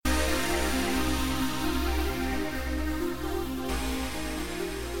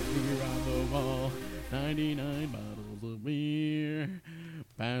99 bottles of beer.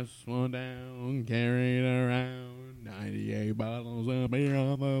 Pass one down, carry it around. 98 bottles of beer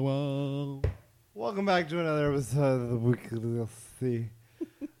on the wall. Welcome back to another episode of the Weekly See.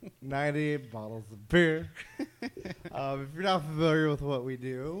 98 bottles of beer. If you're not familiar with what we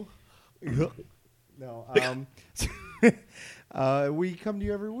do, we come to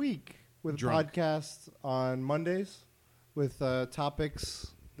you every week with a podcast on Mondays with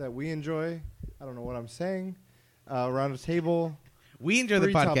topics that we enjoy. I don't know what I'm saying. Around a table. We enjoy the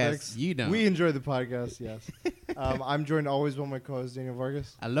podcast. Topics. You don't. We enjoy the podcast, yes. I'm joined always by my co-host, Daniel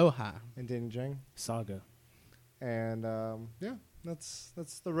Vargas. Aloha. And Danny Jang. Saga. And, that's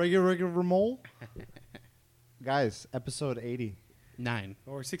the regular mole. Guys, episode 80. 9.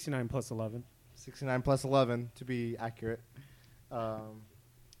 Or 69 plus 11. 69 plus 11, to be accurate. How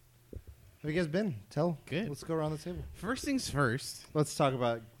have you guys been? Good. Let's go around the table. First things first. Let's talk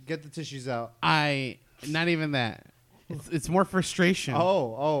about it. Get the tissues out. Not even that. It's more frustration.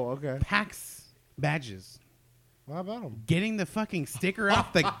 Okay. PAX badges. How about them? Getting the fucking sticker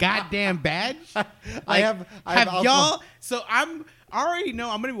off the goddamn badge. I have y'all. So I already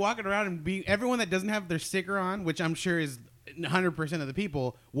know I'm gonna be walking around and be everyone that doesn't have their sticker on, which I'm sure is 100% of the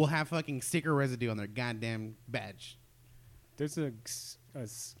people, will have fucking sticker residue on their goddamn badge. There's a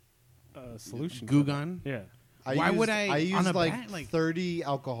solution. Goo gun? Yeah. I used on like 30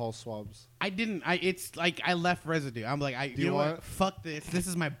 alcohol swabs. I didn't. It's like I left residue. I'm like, you know what? What? Fuck this. This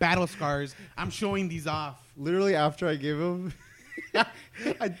is my battle scars. I'm showing these off. Literally after I gave them,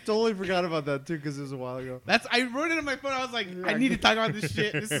 I totally forgot about that too because it was a while ago. I wrote it on my phone. I was like, I need to talk about this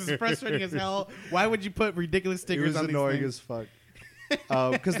shit. This is frustrating as hell. Why would you put ridiculous stickers on these things? It was annoying as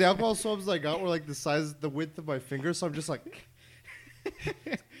fuck. Because the alcohol swabs I got were like the width of my finger, so I'm just like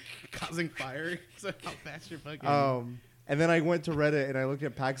causing fire. So how fast you're fucking. And then I went to Reddit and I looked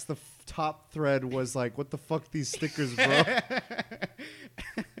at PAX. The top thread was like, "What the fuck these stickers, bro?"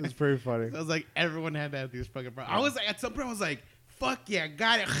 It was pretty funny. I was like, everyone had to have these fucking problems. I was like, at some point, I was like, "Fuck yeah,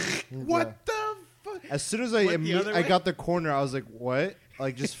 got it." What the fuck? As soon as I got the corner, I was like, "What?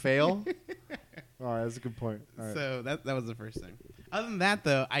 Like just fail?" All right, that's a good point. All right. So that was the first thing. Other than that,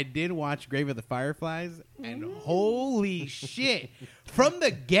 though, I did watch Grave of the Fireflies, and holy shit. From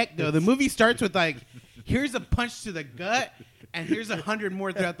the get-go, the movie starts with, like, here's a punch to the gut, and here's 100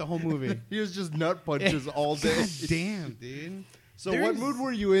 more throughout the whole movie. Here's just nut punches all day. Damn, dude. So what mood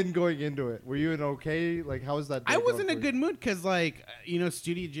were you in going into it? Were you in okay? Like, how was that day? I was in a good mood because, like,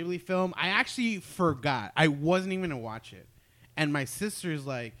 Studio Ghibli film, I actually forgot. I wasn't even going to watch it. And my sister's,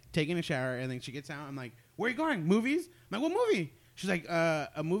 like, taking a shower, and then she gets out. I'm like, where are you going? Movies? I'm like, what movie? She's like,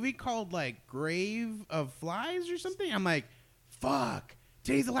 a movie called, like, Grave of Flies or something? I'm like, fuck.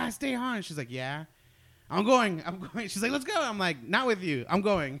 Today's the last day on. She's like, yeah. I'm going. She's like, let's go. I'm like, not with you. I'm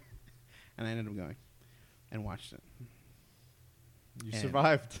going. And I ended up going and watched it. You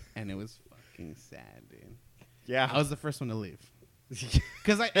survived. And it was fucking sad, dude. Yeah. I was the first one to leave.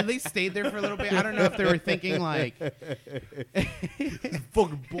 Because they stayed there for a little bit. I don't know if they were thinking, like...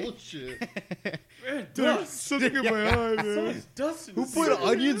 fucking bullshit. Man, there's something in my eye, man. Who put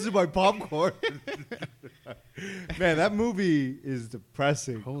onions in my popcorn? Man, that movie is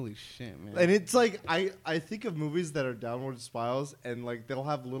depressing. Holy shit, man. And it's like, I think of movies that are downward spirals, and like they'll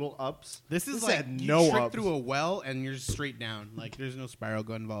have little ups. This like you trick through a well, and you're just straight down. Like, there's no spiral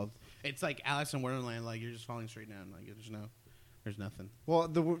go involved. It's like Alice in Wonderland. Like, you're just falling straight down. Like, there's nothing. Well,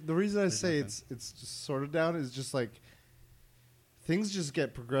 the reason I say it's just sort of down is just like things just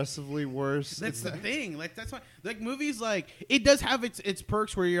get progressively worse. That's the thing. Like, that's why, like, movies, like, it does have its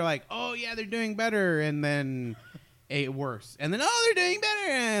perks where you're like, oh yeah, they're doing better, and then worse, and then they're doing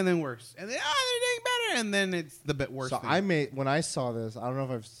better, and then worse, and then they're doing better, and then it's the bit worse. So thing. When I saw this, I don't know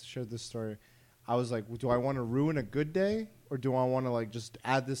if I've shared this story. I was like, do I want to ruin a good day, or do I want to like just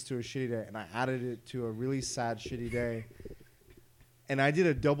add this to a shitty day? And I added it to a really sad, shitty day. And I did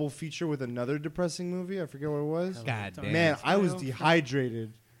a double feature with another depressing movie. I forget what it was. God damn. Man, I was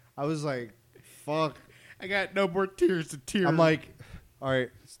dehydrated. I was like, fuck. I got no more tears to tear. I'm like, all right,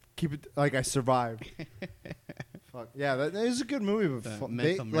 keep it. Like, I survived. Fuck. Yeah, that is a good movie. But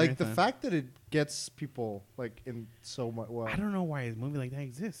like, the fact that it gets people, like, in so much. Well, I don't know why a movie like that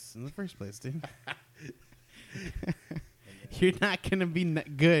exists in the first place, dude. You're not going to be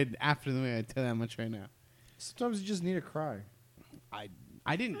good after the movie. I tell you that much right now. Sometimes you just need to cry.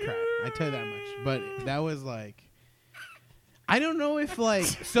 I didn't cry. I tell you that much. But that was like, I don't know if like,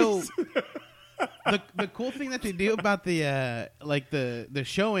 so the cool thing that they do about the like the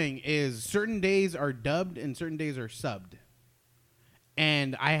showing is certain days are dubbed and certain days are subbed.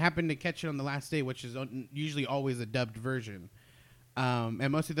 And I happened to catch it on the last day, which is usually always a dubbed version.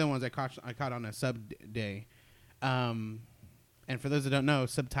 And most of the ones I caught on a sub day. And for those that don't know,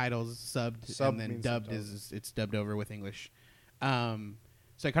 subtitles, subbed, and then dubbed subtitles. It's dubbed over with English.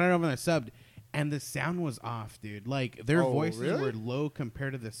 So I caught it over on a subbed, and the sound was off, dude. Like their voices were low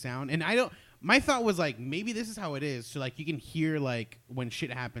compared to the sound, and my thought was like maybe this is how it is, so like you can hear like when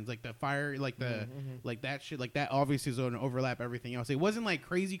shit happens, like the fire, like the like that shit, like that obviously is going to overlap everything else. It wasn't like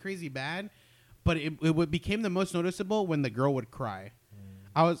crazy became the most noticeable when the girl would cry.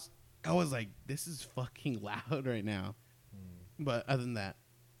 I was like, this is fucking loud right now. But other than that,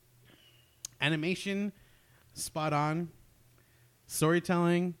 animation, spot on.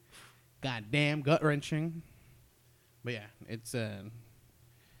 Storytelling, goddamn gut wrenching. But yeah, it's I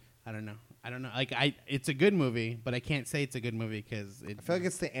don't know. Like it's a good movie, but I can't say it's a good movie because I feel like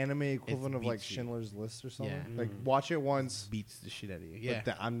it's the anime equivalent of like Schindler's List or something. Yeah. Like watch it once, beats the shit out of you. Yeah,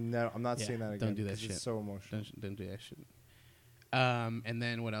 I'm not saying that again. Don't do that shit. It's so emotional. Don't do that shit. And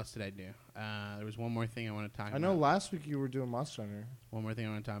then what else did I do? There was one more thing I want to talk about. I know last week you were doing Monster Hunter. One more thing I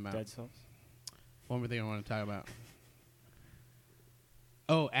want to talk about. Dead Cells. One more thing I want to talk about.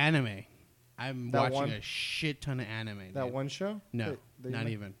 Oh, anime. I'm watching a shit ton of anime. That dude. one show? No, not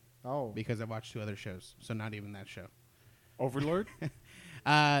even. Oh. Because I watched 2 other shows, so not even that show. Overlord?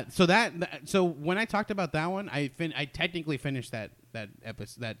 So when I talked about that one, I technically finished that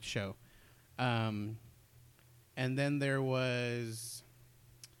episode, that show. And then there was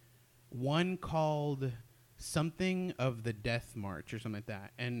one called something of the Death March or something like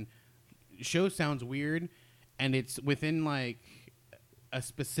that. And show sounds weird, and it's within like a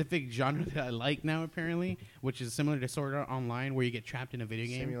specific genre that I like now, apparently, which is similar to Sword Art Online, where you get trapped in a video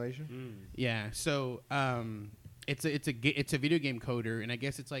game. Simulation? Yeah. So it's a video game coder, and I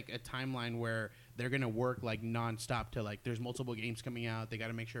guess it's like a timeline where they're gonna work like nonstop to like there's multiple games coming out. They got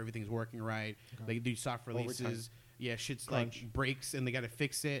to make sure everything's working right. Okay. They do soft releases. Overtime. Yeah, shit's Crunch. Like breaks, and they got to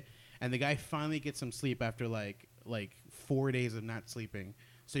fix it. And the guy finally gets some sleep after like 4 days of not sleeping.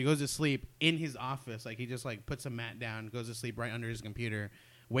 So he goes to sleep in his office. Like he just like puts a mat down, goes to sleep right under his computer,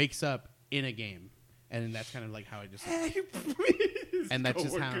 wakes up in a game, and then that's kind of like how it just. Hey, please, and that's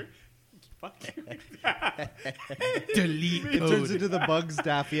just how. Delete. It turns into the Bugs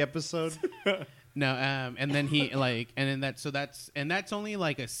Daffy episode. No, and then he like, and then that's only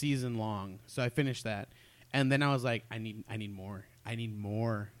like a season long. So I finished that, and then I was like, I need more,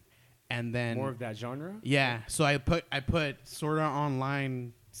 and then more of that genre. Yeah, so I put Sword Art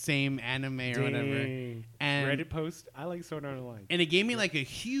Online, same anime or whatever, and Reddit post. I like Sword Art Online, and it gave me like a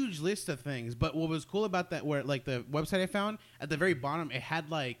huge list of things. But what was cool about that, where like the website I found at the very bottom, it had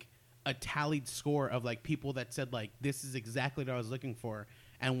like a tallied score of like people that said like this is exactly what I was looking for,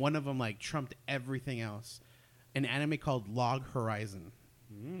 and one of them like trumped everything else. An anime called Log Horizon.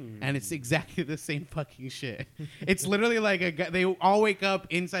 And it's exactly the same fucking shit. It's literally like they all wake up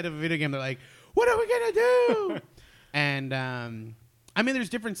inside of a video game. They're like, "What are we gonna do?" And I mean, there's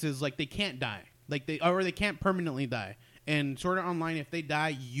differences. Like they can't die. Like they can't permanently die. In Sword Art Online, if they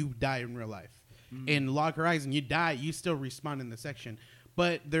die, you die in real life. In Log Horizon, you die, you still respawn in the section.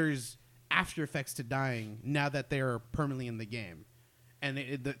 But there's after effects to dying now that they're permanently in the game. And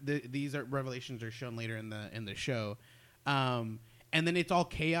these revelations are shown later in the show. And then it's all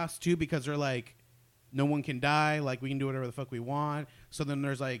chaos too, because they're like, no one can die. Like we can do whatever the fuck we want. So then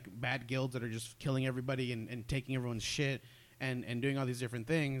there's like bad guilds that are just killing everybody and taking everyone's shit and doing all these different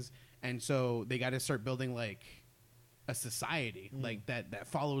things. And so they got to start building like a society like that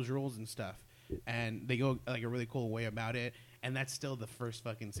follows rules and stuff. And they go like a really cool way about it. And that's still the first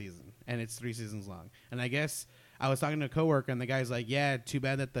fucking season, and it's 3 seasons long. And I guess I was talking to a coworker, and the guy's like, "Yeah, too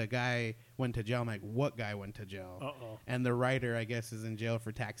bad that the guy went to jail." I'm like, "What guy went to jail?" Uh-oh. And the writer, I guess, is in jail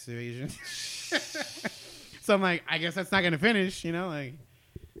for tax evasion. So I'm like, I guess that's not gonna finish, you know, like.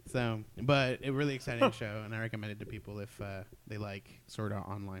 So, but a really exciting show, and I recommend it to people if they like Sword Art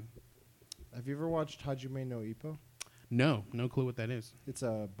Online. Have you ever watched Hajime no Ippo? No clue what that is. It's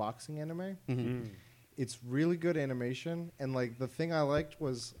a boxing anime. Mm-hmm. It's really good animation, and like the thing I liked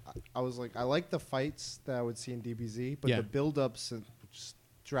was I was like I liked the fights that I would see in DBZ, but the build-ups just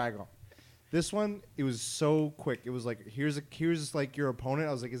drag on. This one, it was so quick. It was like here's like your opponent.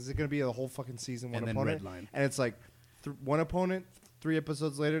 I was like, is it gonna be a whole fucking season one opponent? And it's like one opponent, 3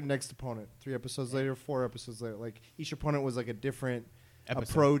 episodes later, next opponent, 3 episodes later, 4 episodes later. Like each opponent was like a different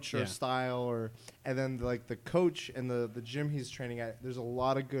approach or style, and then like the coach and the gym he's training at. There's a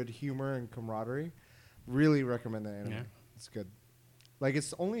lot of good humor and camaraderie. Really recommend that anime. Yeah. It's good. Like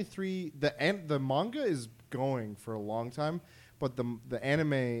it's only 3. The manga is going for a long time, but the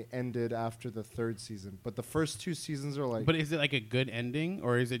anime ended after the 3rd season. But the first 2 seasons are like. But is it like a good ending,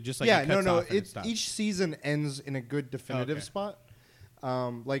 or is it just like it cuts off and it stops? Each season ends in a good definitive spot.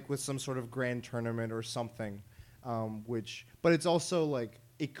 like with some sort of grand tournament or something. But it's also like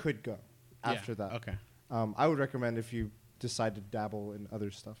it could go after that. Okay. I would recommend if you decide to dabble in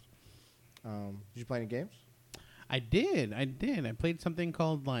other stuff. Did you play any games? I did. I played something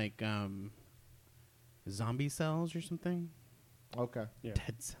called like Zombie Cells or something. Okay. Yeah.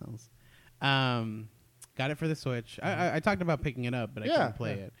 Dead Cells. Got it for the Switch. I talked about picking it up, but I couldn't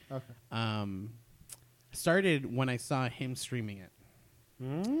play it. Okay. Started when I saw him streaming it.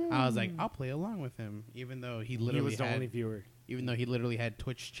 I was like, I'll play along with him, even though he literally was the only viewer. Even though he literally had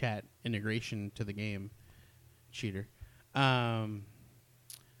Twitch chat integration to the game. Cheater.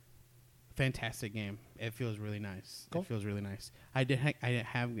 Fantastic game. It feels really nice. Cool. It feels really nice. I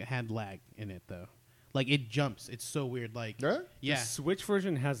have had lag in it though. Like it jumps. It's so weird. Like Really? yeah. The Switch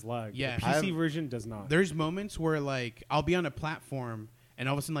version has lag. Yeah. The PC version does not. There's moments where like I'll be on a platform and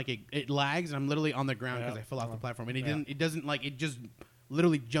all of a sudden like it lags and I'm literally on the ground because I fell off the platform and it doesn't like it just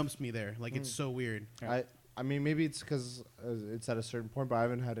literally jumps me there. Like it's so weird. I mean, maybe it's because it's at a certain point, but I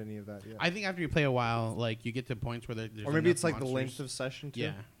haven't had any of that yet. I think after you play a while, like you get to points where there's or maybe enough it's like the monsters. length of session too.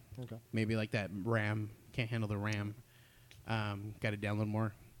 Yeah. Okay. Maybe like that RAM can't handle the RAM. Got to download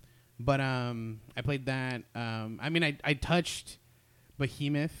more. But I played that. I mean, I touched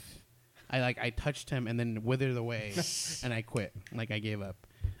Behemoth. I touched him and then withered away, and I quit. Like I gave up.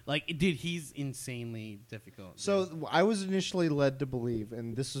 Like, dude, he's insanely difficult. So I was initially led to believe,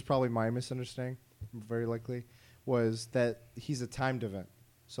 and this is probably my misunderstanding, very likely, was that he's a timed event.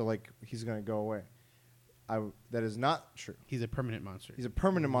 So like he's gonna go away. That is not true. He's a permanent monster. He's a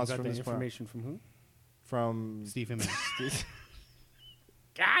permanent You monster got from the this point on. information from who? From Steve Jimenez.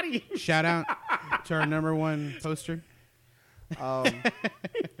 Got him. Shout out to our #1 poster.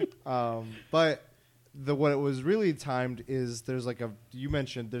 But what it was really timed is there's like you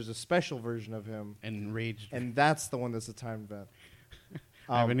mentioned there's a special version of him, And Rage. and that's the one that's a timed event.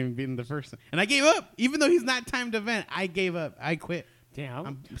 I haven't even beaten the first one. And I gave up. Even though he's not timed event, I gave up. I quit. Damn.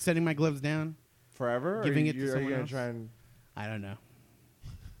 I'm setting my gloves down. Forever? Giving or it to are you someone gonna else? try and I don't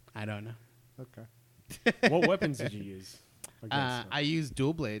know. okay. What weapons did you use? I used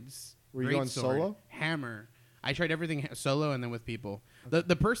dual blades. Were you great going sword, solo? Hammer. I tried everything solo and then with people.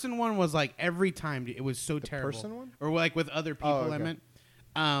 The person one was like every time it was so terrible. person one? Or like with other people. Oh, I okay.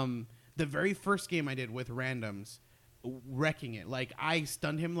 meant. The very first game I did with randoms, wrecking it. Like I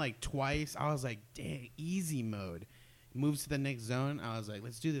stunned him like twice. I was like, dang, easy mode. Moves to the next zone. I was like,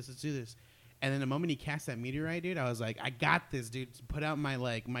 let's do this. And then the moment he cast that meteorite, dude, I was like, I got this, dude. Put out my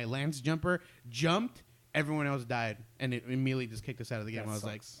lance jumper, jumped. Everyone else died, and it immediately just kicked us out of the game. I was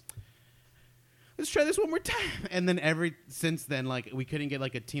like, let's try this one more time. And then since then, like we couldn't get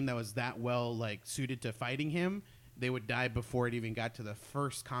like a team that was that well like suited to fighting him. They would die before it even got to the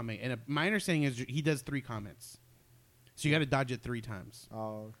first comet. And my understanding is he does 3 comets, so you got to dodge it 3 times.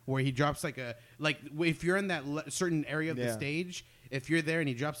 Oh, Where he drops if you're in that certain area of the Yeah. stage, if you're there and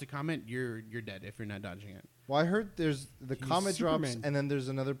he drops a comet, you're dead if you're not dodging it. well, I heard there's the He's comet drops, Superman. and then there's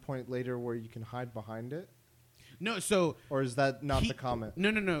another point later where you can hide behind it. No, so Or is that not the comet?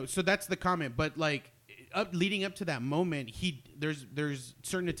 No. So that's the comet, but like leading up to that moment, there's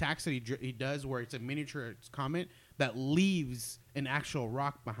certain attacks that he does where it's a miniature comet that leaves an actual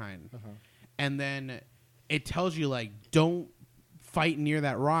rock behind, and then it tells you like don't fight near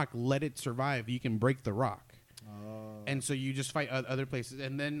that rock, let it survive. You can break the rock. And so you just fight other places,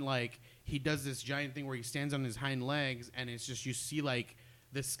 and then like he does this giant thing where he stands on his hind legs, and it's just you see like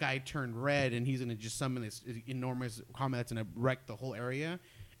the sky turn red, and he's gonna just summon this enormous comet that's gonna wreck the whole area,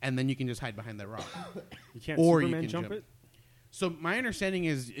 and then you can just hide behind that rock. You can't or you Superman can jump jump. it? So my understanding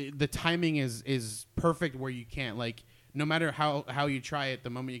is the timing is perfect where you can't like no matter how you try it, the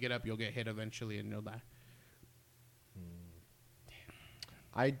moment you get up, you'll get hit eventually and you'll die.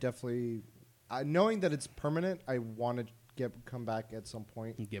 I definitely, knowing that it's permanent, I want to come back at some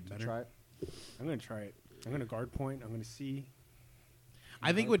point And get to better. try it. I'm going to try it. I'm going to guard point. I'm going to see.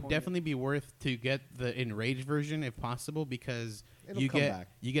 I think it would Point. definitely be worth to get the enraged version if possible because It'll you come get back.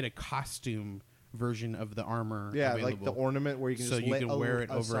 you get a costume version of the armor. Yeah, available. like the ornament where you can so just you can wear it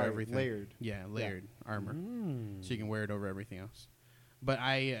over sorry, everything. layered. Yeah, layered armor. Mm. So you can wear it over everything else. But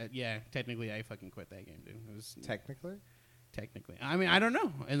technically I fucking quit that game, dude. It was Technically? technically. I mean, I don't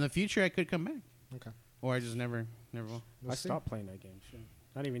know. In the future I could come back. Okay. Or I just never will. We'll I see. stopped playing that game. Shit.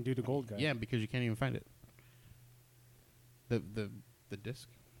 Not even do the gold guy. Yeah, because you can't even find it. The disc.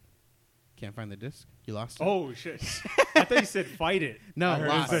 Can't find the disc. You lost it. Oh, shit. I thought you said fight it. no, I heard it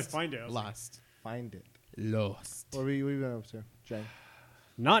lost. said find it. I was like, Lost. Find it. Lost. What have you been up to, Jay?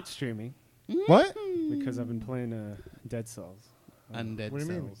 not streaming What? because I've been playing Dead Cells. Undead What do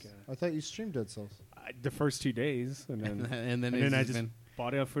you mean? Cells. I thought you streamed Dead Cells. The first 2 days, and then and then I it's just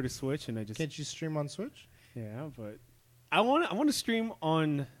bought it up for the Switch, and I just Can't you stream on Switch? yeah. But I want to stream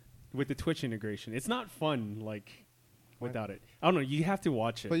on with the Twitch integration. It's not fun like without it. I don't know. You have to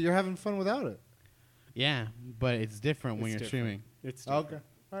watch it. But you're having fun without it. yeah, but it's different when It's you're different. streaming. It's Oh, different. okay.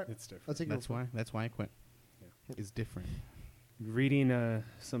 All right. It's different. I'll take That's your word why I quit. Yeah. It's different. Reading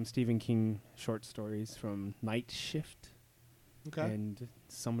some Stephen King short stories from Night Shift. for it. Okay. And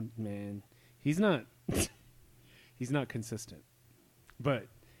someone, man, he's not he's not consistent. But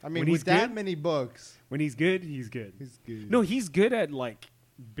I mean, when he's with that good- many books, when he's good, he's good. he's good. No, he's good at like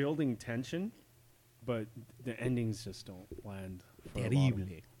building tension, but the endings just don't land. For a lot of Terrible.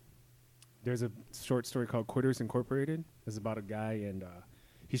 them. There's a short story called Quitters Incorporated. It's about a guy and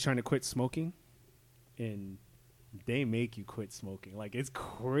he's trying to quit smoking, and they make you quit smoking. Like it's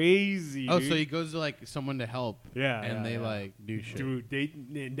crazy. Oh, dude. so he goes to like someone to help. Yeah, and yeah, they yeah. like do shit. Dude,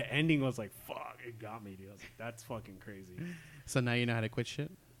 the ending was like, fuck, it got me, dude. I was like, that's fucking crazy. So now you know how to quit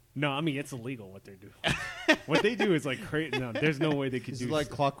shit. No, I mean it's illegal what they're doing. What they do is like crazy. No, there's no way they could Is do it like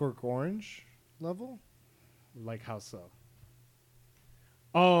stuff. Clockwork Orange level? Like how so?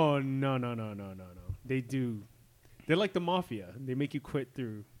 Oh no. They do. They're like the mafia. They make you quit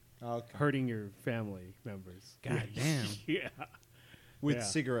through Okay. hurting your family members. God damn. Yeah. With Yeah.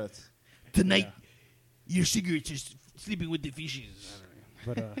 cigarettes. Tonight, Yeah. your cigarettes is sleeping with the fishes.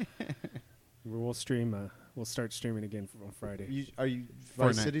 But we'll stream. We'll start streaming again on Friday. Are you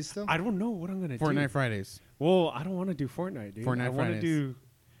Vice Fortnite. City still? I don't know what I'm gonna do. Fortnite Fridays. Well, I don't want to do Fortnite, dude. Fortnite I want to Fridays. do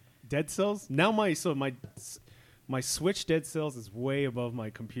Dead Cells. Now my Switch Dead Cells is way above my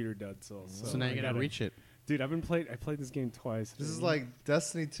computer Dead Cells. So now I you gotta reach it. Dude, I played this game twice. This is like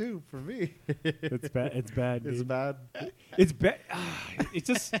Destiny 2 for me. It's bad. It's bad. It's Dude. bad. It's bad. It's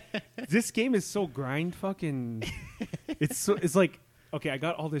just this game is so grind fucking. It's like okay, I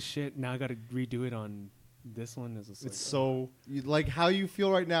got all this shit. Now I got to redo it on this one. It's just like, It's so like how you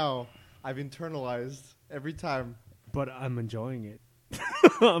feel right now. I've internalized every time. but I'm enjoying it.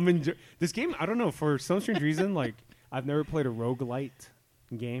 This game. I don't know, for some strange reason. Like I've never played a roguelite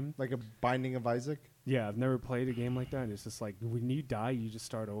game. Like a Binding of Isaac. Yeah, I've never played a game like that. And it's just like when you die, you just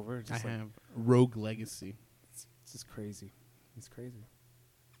start over. It's I just like, have Rogue Legacy. It's just crazy. It's crazy.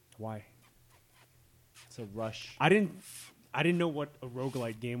 Why? It's a rush. I didn't know what a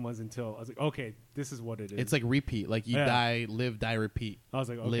roguelite game was until I was like, okay, this is what it is. It's like repeat. Like you Yeah. die, live, die, repeat. I was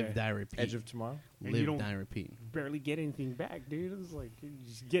like, okay. Live, die, repeat. Edge of Tomorrow. And you live, don't- die, repeat. barely get anything back, dude. It was like you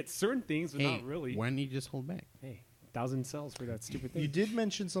just get certain things, but Hey, not really. why don't you just hold back? Hey, 1,000 cells for that stupid thing. You did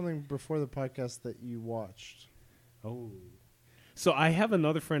mention something before the podcast that you watched. Oh. So I have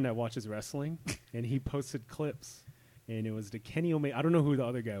another friend that watches wrestling, and he posted clips, and it was the Kenny Omega. I don't know who the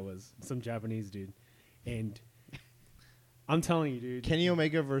other guy was, some Japanese dude, and I'm telling you, dude, Kenny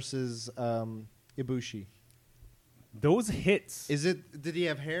Omega versus Ibushi. those hits. Did he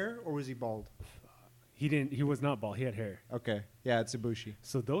have hair or was he bald? He didn't. He was not bald. He had hair. Okay. Yeah, it's Ibushi.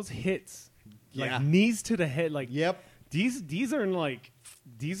 So those hits, Yeah. like knees to the head, like Yep. these are like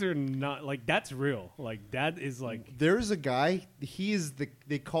these are not like that's real. Like that is like There's a guy. He is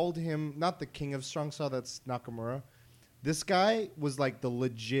they called him not the king of strong style. That's Nakamura. This guy was like the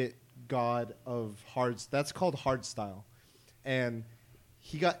legit god of that's called hard style, and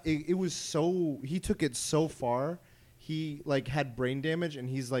he got it was so he took it so far. He like had brain damage, and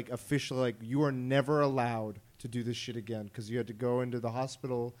he's like officially like you are never allowed to do this shit again because you had to go into the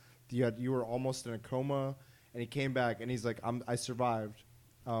hospital. You were almost in a coma, and he came back, and he's like I survived.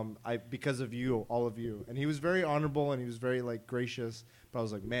 Because of you, all of you. And he was very honorable and he was very like gracious. But I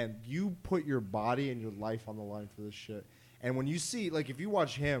was like, man, you put your body and your life on the line for this shit. And when you see, like, if you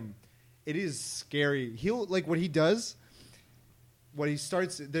watch him, it is scary. He'll like what he does. What he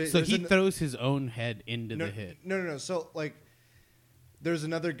starts. So he throws his own head into no, the hit. No. So like, there's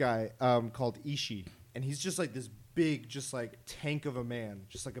another guy called Ishii, and he's just like this big, just like tank of a man,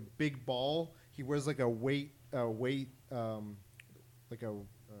 just like a big ball. He wears like a weight. Like a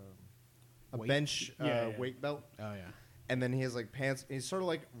Weight? bench Yeah. weight belt, Oh yeah. and then he has like pants. He's sort of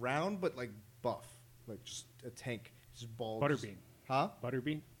like round, but like buff, like just a tank, just bald. Butterbean. Huh?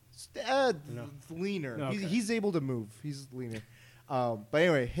 Butterbean. No. Leaner. No, okay. He's able to move. He's leaner. But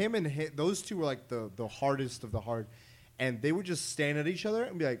anyway, him and those two were like the hardest of the hard, and they would just stand at each other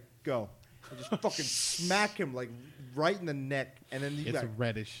and be like, "Go," and just fucking smack him like right in the neck, and then It's like,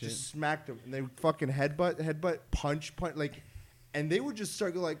 red as shit. just smacked him, and they would fucking headbutt, punch, like, and they would just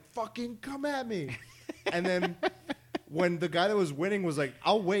start go like, "Fucking come at me," and then when the guy that was winning was like,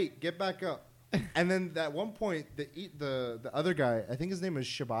 "I'll wait, get back up," and then at one point the other guy, I think his name is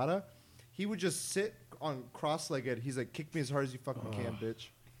Shibata, he would just sit on cross-legged. He's like, "Kick me as hard as you fucking can, bitch,"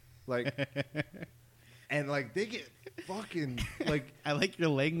 like. and like they get fucking like I like your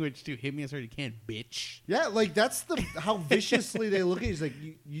language too. Hit me as hard as you can, bitch. yeah, like that's how viciously they look at you. He's like,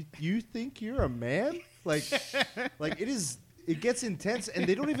 you think you're a man? Like it gets intense, and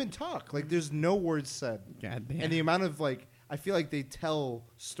they don't even talk. Like there's no words said. God damn. And the amount of like, I feel like they tell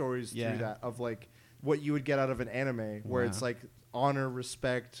stories through that of like what you would get out of an anime, where it's like honor,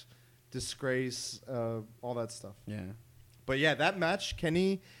 respect, disgrace, all that stuff. Yeah. But yeah, that match,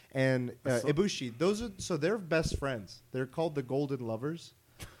 Kenny and Ibushi, they're best friends. They're called the Golden Lovers.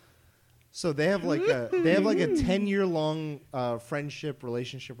 So they have like a 10-year long friendship,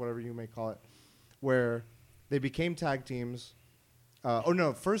 relationship, whatever you may call it, where they became tag teams.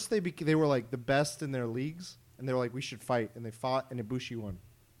 First they were like the best in their leagues, and they were like, we should fight, and they fought, and Ibushi won.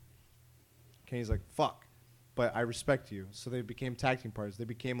 Kenny's like, fuck, but I respect you. So they became tag team partners. They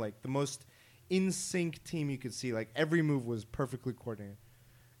became like the most in sync team you could see. Like every move was perfectly coordinated,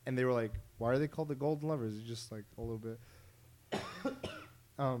 and they were like, why are they called the Golden Lovers? It's just like a little bit.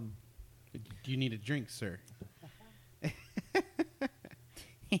 Do you need a drink, sir?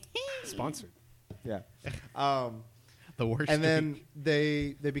 Sponsored. Yeah. The worst. And then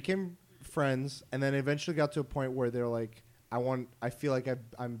drink. they became friends, and then eventually got to a point where they're like, I feel like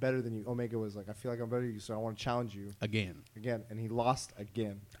I'm better than you. Omega was like, I feel like I'm better than you, so I want to challenge you again, and he lost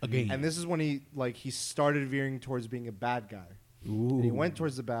again. And this is when he started veering towards being a bad guy. Ooh. And he went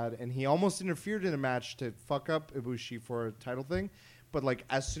towards the bad, and he almost interfered in a match to fuck up Ibushi for a title thing. But like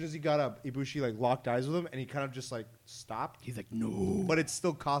as soon as he got up, Ibushi like locked eyes with him, and he kind of just like stopped. He's like, no. But it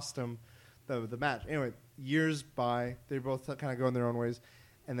still cost him the match. Anyway, years by, they both kind of go in their own ways.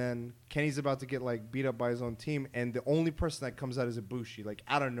 And then Kenny's about to get like beat up by his own team, and the only person that comes out is Ibushi, like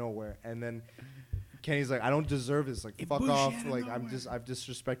out of nowhere. And then Kenny's like, I don't deserve this. Like, fuck off. Like, I've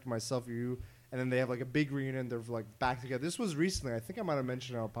disrespected myself. You. And then they have like a big reunion. They're like back together. This was recently. I think I might have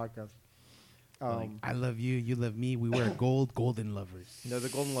mentioned it on our podcast. Like, I love you. You love me. We were golden lovers. They're the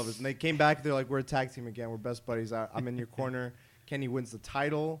Golden Lovers. And they came back. They're like, we're a tag team again. We're best buddies. I'm in your corner. Kenny wins the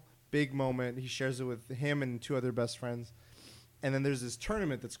title. Big moment. He shares it with him and two other best friends. And then there's this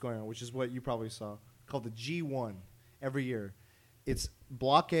tournament that's going on, which is what you probably saw, called the G1 every year. It's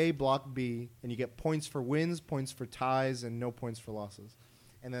Block A, Block B, and you get points for wins, points for ties, and no points for losses.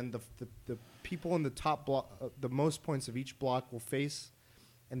 And then the people in the top block, the most points of each block will face,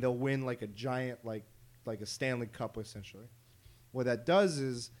 and they'll win like a giant, like a Stanley Cup, essentially. What that does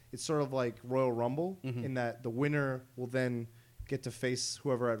is it's sort of like Royal Rumble, in that the winner will then get to face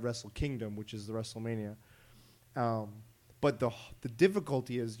whoever at Wrestle Kingdom, which is the WrestleMania. But the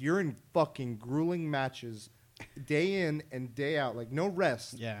difficulty is you're in fucking grueling matches day in and day out, like no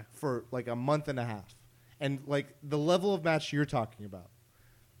rest for like a month and a half. And like the level of match you're talking about.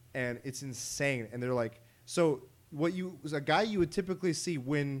 And it's insane. And they're like, so a guy you would typically see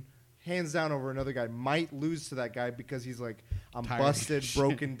win hands down over another guy might lose to that guy because he's like, I'm tired. busted,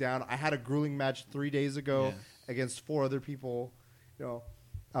 broken down. I had a grueling match 3 days ago against 4 other people, you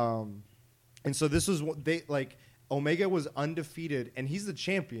know. And so this was what they like. Omega was undefeated, and he's the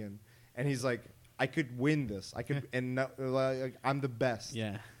champion. And he's like, I could win this. I could, and like, I'm the best.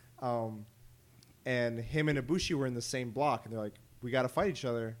 Yeah. And him and Ibushi were in the same block, and they're like, we got to fight each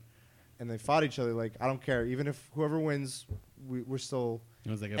other. And they fought each other. Like, I don't care. Even if whoever wins, we're still. It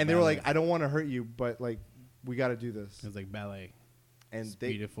was like and they were like, I don't want to hurt you, but like, we got to do this. It was like ballet. And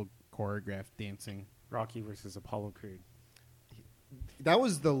beautiful choreographed dancing. Rocky versus Apollo Creed. That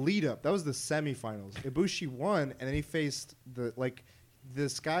was the lead up. That was the semifinals. Ibushi won, and then he faced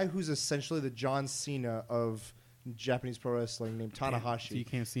this guy who's essentially the John Cena of Japanese pro wrestling named Tanahashi. So you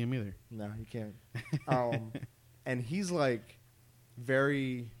can't see him either. No, you can't. And he's like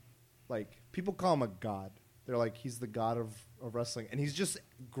very, like, people call him a god. They're like, he's the god of wrestling, and he's just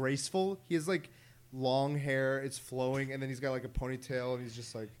graceful. He has like long hair, it's flowing, and then he's got like a ponytail, and he's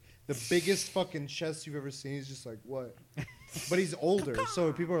just like the biggest fucking chest you've ever seen. He's just like, what? But he's older,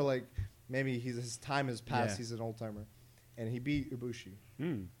 so people are like, maybe his time has passed. Yeah. He's an old timer, and he beat Ibushi,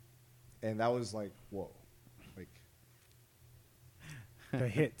 and that was like, whoa, like the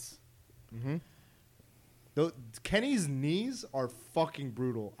hits. Mm-hmm. Kenny's knees are fucking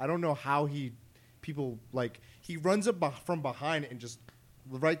brutal. I don't know how he runs up from behind and just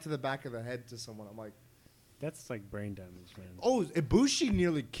right to the back of the head to someone. I'm like, that's like brain damage, man. Oh, Ibushi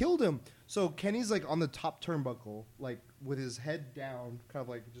nearly killed him. So Kenny's like on the top turnbuckle, like with his head down, kind of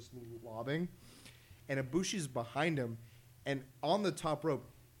like just lobbing. And Ibushi's behind him. And on the top rope,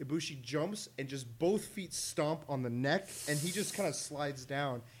 Ibushi jumps and just both feet stomp on the neck. And he just kind of slides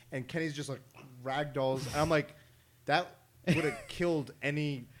down. And Kenny's just like ragdolls. And I'm like, that would have killed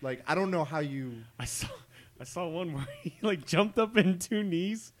any, like, I don't know how you. I saw one where he like jumped up in 2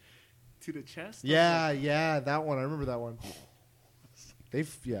 knees to the chest. Yeah, that one. I remember that one.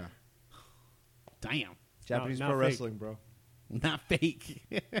 Yeah. Damn. Japanese not pro fake. wrestling, bro. Not fake.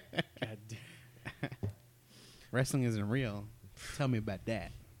 God damn. Wrestling isn't real. Tell me about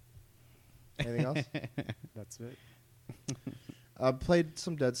that. Anything else? That's it. I played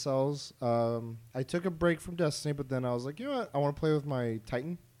some Dead Cells. I took a break from Destiny, but then I was like, you know what? I want to play with my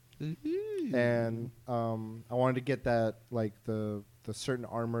Titan. And I wanted to get that, like, the certain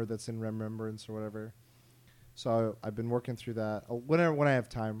armor that's in Remembrance or whatever. So I've been working through that when I have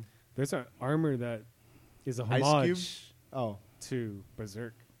time. There's an armor that is a Ice homage Cube? Oh. to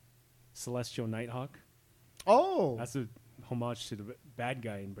Berserk. Celestial Nighthawk. Oh. That's a homage to the bad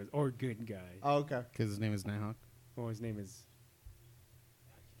guy in Berserk. Or good guy. Oh, okay. Because his name is Nighthawk. Oh, his name is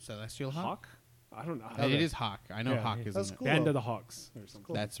Celestial Hawk? Hawk? I don't know. It is Hawk. I know Yeah, Hawk yeah. is That's in cool. Band though. of the Hawks or something.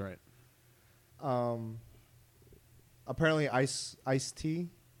 Cool. That's right. Apparently Ice-T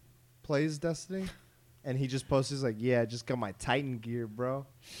plays Destiny, and he just posted, he's like, yeah, I just got my Titan gear, bro.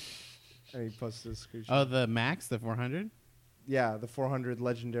 And he posted a screenshot. Oh, the Max, the 400? Yeah, the 400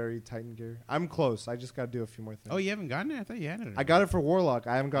 legendary Titan gear. I'm close. I just got to do a few more things. Oh, you haven't gotten it? I thought you had it. I got it for Warlock.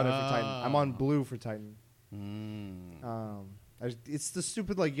 I haven't got it for Titan. I'm on Oh. blue for Titan. Mm. It's the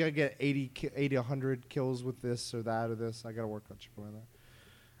stupid, like, you got to get 80, 100 kills with this or that or this. I got to work on shit on that.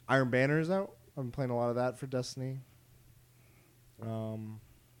 Iron Banner is out. I've been playing a lot of that for Destiny.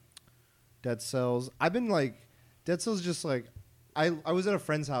 Dead Cells. I've been, like, Dead Cells just, like, I was at a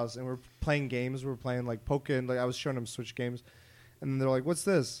friend's house and we're playing games. We were playing like Pokken. Like I was showing them Switch games, and they're like, "What's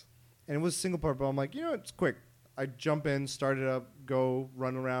this?" And it was single player. But I'm like, you know, it's quick. I jump in, start it up, go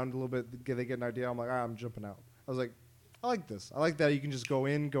run around a little bit. They get an idea. I'm like, all right, I'm jumping out. I was like, I like this. I like that you can just go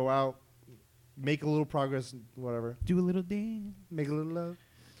in, go out, make a little progress, whatever. Do a little dance. Make a little love.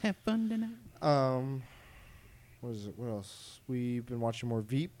 Have fun tonight. What is it? What else? We've been watching more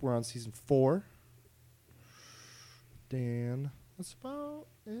Veep. We're on season 4. Dan. That's about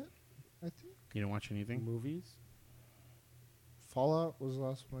it, I think. You don't watch anything? Movies? Fallout was the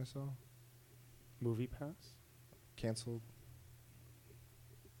last one I saw. Movie Pass? Canceled.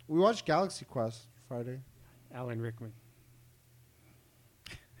 We watched Galaxy Quest Friday. Alan Rickman.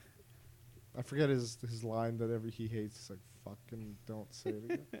 I forget his line that he hates. It's like, fucking don't say it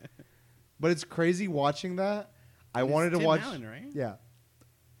again. But it's crazy watching that. I It's wanted to Tim watch. Allen, right? Yeah.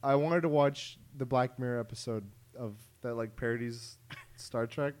 I wanted to watch the Black Mirror episode of that, like, parodies Star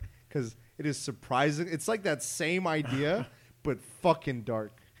Trek, because it is surprising. It's like that same idea, but fucking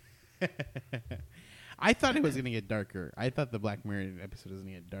dark. I thought it was going to get darker. I thought the Black Mirror episode was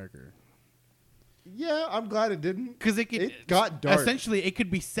going to get darker. Yeah, I'm glad it didn't. Because It got dark. Essentially, it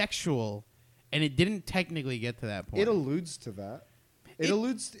could be sexual, and it didn't technically get to that point. It alludes to that.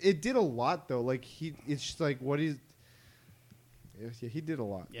 It did a lot though. Like it's just like what he's. Yeah, he did a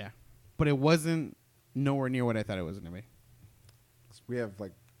lot. Yeah. But it wasn't nowhere near what I thought it was going to be. We have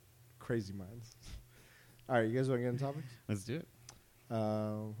like crazy minds. All right, you guys want to get into topics? Let's do it.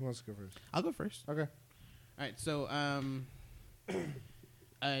 Who wants to go first? I'll go first. Okay. All right. So,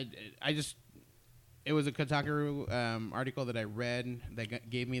 I just it was a Kotaku article that I read that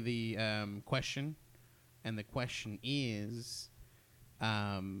gave me the question, and the question is,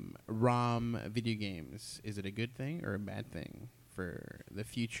 ROM video games, is it a good thing or a bad thing for the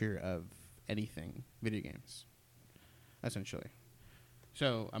future of anything video games? Essentially.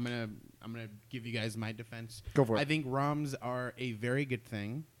 So I'm gonna give you guys my defense. Go for it. I think ROMs are a very good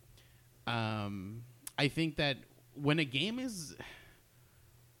thing. I think that when a game is,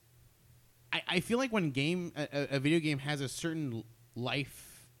 I feel like when a video game has a certain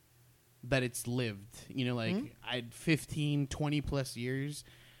life that it's lived, you know, like 15, 20 plus years,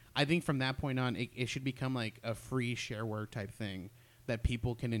 I think from that point on, it should become like a free shareware type thing that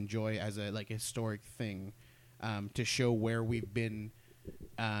people can enjoy as a like historic thing, to show where we've been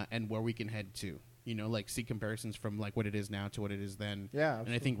and where we can head to. You know, like see comparisons from like what it is now to what it is then. Yeah,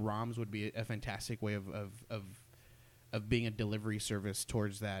 and I think ROMs would be a fantastic way of being a delivery service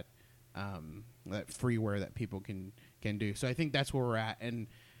towards that that freeware that people can do. So I think that's where we're at. And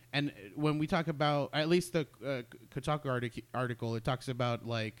when we talk about, at least the Kotaku article, it talks about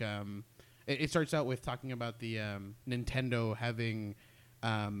like it starts out with talking about the Nintendo having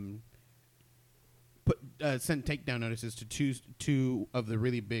sent takedown notices to two of the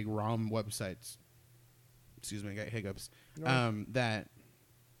really big ROM websites. Excuse me, I got hiccups. No. That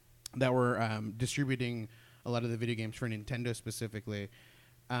were distributing a lot of the video games for Nintendo specifically,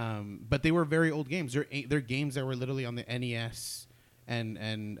 but they were very old games. They're games that were literally on the NES,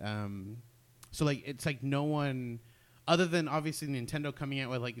 and so like it's like no one other than obviously Nintendo coming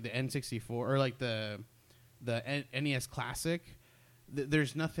out with like the N64 or like the NES Classic.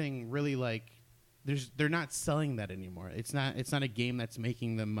 there's nothing really like they're not selling that anymore. It's not a game that's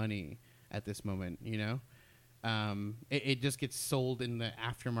making them money at this moment. You know, it just gets sold in the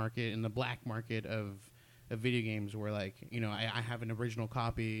aftermarket, in the black market of video games, where like, you know, I have an original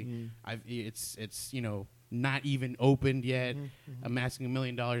copy. It's you know, not even opened yet. I'm asking $1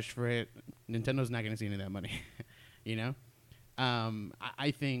 million for it. Nintendo's not going to see any of that money. You know,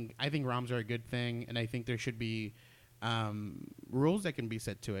 I think ROMs are a good thing, and I think there should be rules that can be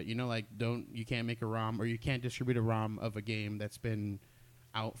set to it. You know, like you can't make a ROM, or you can't distribute a ROM of a game that's been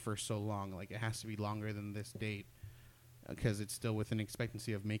out for so long. Like, it has to be longer than this date, because it's still within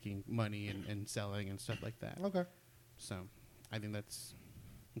expectancy of making money and selling and stuff like that. Okay. So I think that's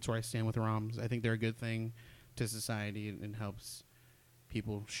where I stand with ROMs. I think they're a good thing to society, and helps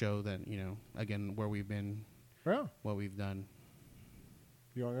people show that, you know, again, where we've been, Yeah. what we've done.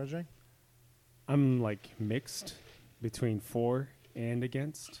 You want to go, Jay? I'm like mixed between for and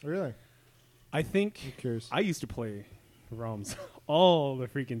against. Really? I think I'm curious. I used to play ROMs all the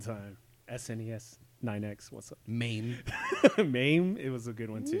freaking time. SNES, 9X, what's up? MAME. MAME, it was a good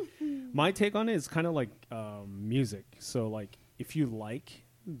one too. My take on it is kind of like music. So like, if you like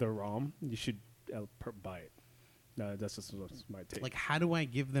the ROM, you should buy it. That's just my take. Like, how do I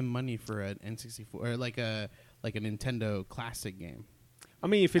give them money for an N64 or like a Nintendo classic game? I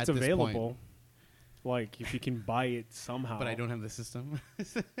mean, if it's at this available, like if you can buy it somehow. But I don't have the system.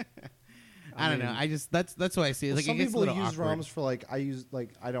 I don't know. mean, I just that's what I see. Well, Like, some it gets a people little use awkward. ROMs for like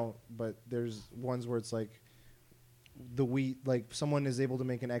I don't, but there's ones where it's like the Wii, like someone is able to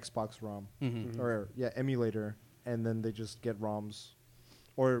make an Xbox ROM or emulator, and then they just get ROMs,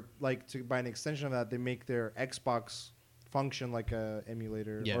 or like by an extension of that, they make their Xbox function like a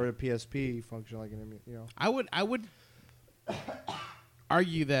emulator, or a PSP function like an emulator. You know, I would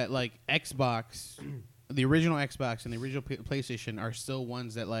argue that like Xbox, the original Xbox and the original PlayStation are still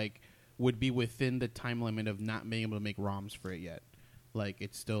ones that like would be within the time limit of not being able to make ROMs for it yet. Like,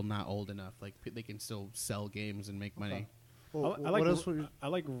 it's still not old enough. Like, they can still sell games and make money. well, I like what else? Would you, I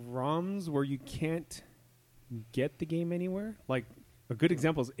like ROMs where you can't get the game anywhere. Like, a good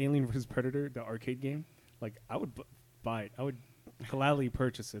example is Alien vs Predator, the arcade game. Like, I would buy it. I would gladly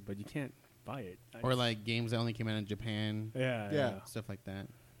purchase it, but you can't buy it. Or like games that only came out in Japan. Yeah. Stuff like that.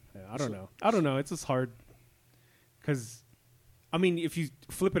 Yeah, I don't know. It's just hard because, I mean, if you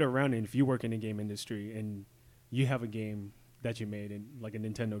flip it around and if you work in the game industry and you have a game that you made, in like a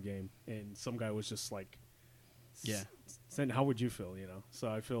Nintendo game, and some guy was just like, how would you feel? You know. So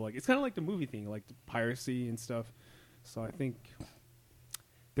I feel like it's kind of like the movie thing, like the piracy and stuff. So I think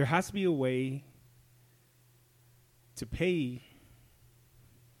there has to be a way to pay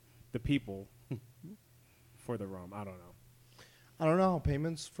the people for the ROM. I don't know. I don't know how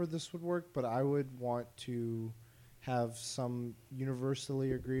payments for this would work, but I would want to have some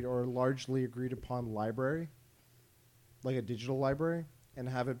universally agreed or largely agreed upon library, like a digital library, and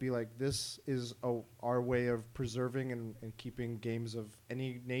have it be like, this is our way of preserving and keeping games of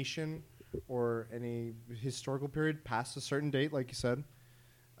any nation or any historical period past a certain date, like you said.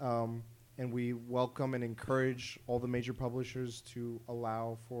 And we welcome and encourage all the major publishers to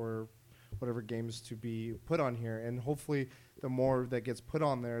allow for whatever games to be put on here. And hopefully the more that gets put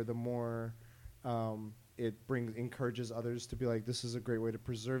on there, the more it encourages others to be like, this is a great way to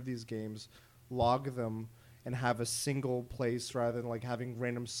preserve these games, log them, and have a single place rather than like having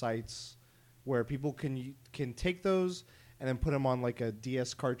random sites where people can take those and then put them on like a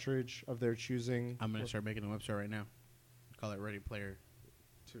DS cartridge of their choosing. I'm going to start making a website right now. Call it Ready Player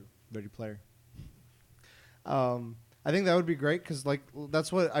 2. Ready Player. I think that would be great because like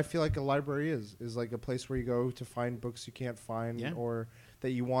that's what I feel like a library is like a place where you go to find books you can't find or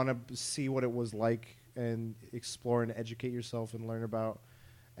that you want to see what it was like and explore and educate yourself and learn about,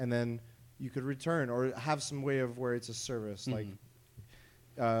 and then you could return or have some way of where it's a service like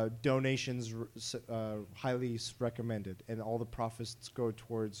donations highly recommended, and all the profits go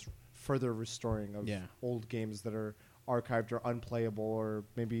towards further restoring of old games that are archived or unplayable, or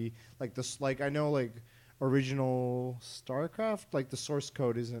maybe like this, like I know like original StarCraft, like the source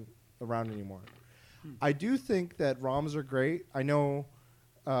code isn't around anymore. I do think that ROMs are great. I know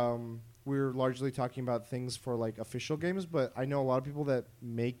we're largely talking about things for like official games, but I know a lot of people that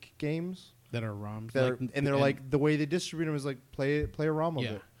make games that are ROMs, and they're like, the way they distribute them is like play a ROM of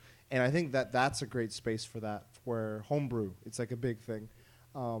Yeah. it, and I think that's a great space for that. Where homebrew, it's like a big thing,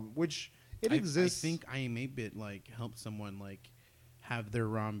 which it exists. I think I Am 8-Bit like helped someone like have their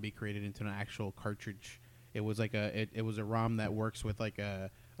ROM be created into an actual cartridge. It was like it was a ROM that works with like a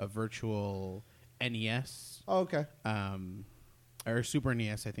virtual NES. Oh, okay. Or Super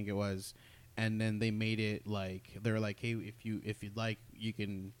NES, I think it was. and then they made it like they're like, hey, if you'd like, we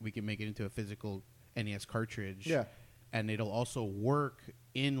can make it into a physical NES cartridge. Yeah. And it'll also work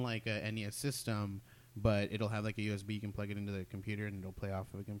in like a NES system, but it'll have like a USB. You can plug it into the computer, and it'll play off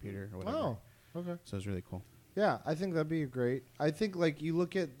of a computer or whatever. Oh, okay. So it's really cool. Yeah, I think that'd be great. I think like you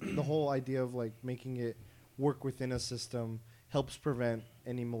look at the whole idea of like making it work within a system helps prevent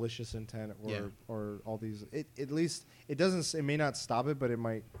any malicious intent or all these. At least it doesn't. It may not stop it, but it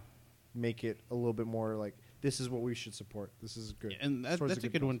might make it a little bit more like this is what we should support. This is good. And that's a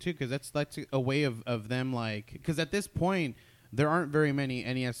good one one too, because that's a way of them like because at this point there aren't very many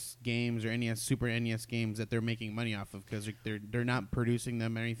NES games or NES Super NES games that they're making money off of because they're not producing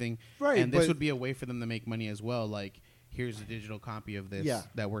them or anything. Right, and this would be a way for them to make money as well. Like here's a digital copy of this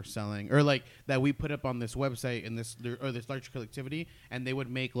that we're selling, or like that we put up on this website and this large collectivity, and they would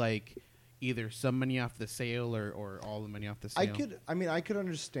make like either some money off the sale or all the money off the sale. I could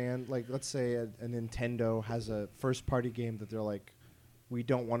understand like let's say a Nintendo has a first party game that they're like, we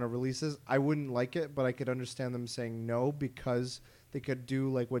don't want to release this. I wouldn't like it, but I could understand them saying no because they could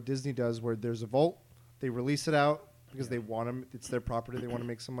do like what Disney does, where there's a vault, they release it out because they want them. It's their property. They want to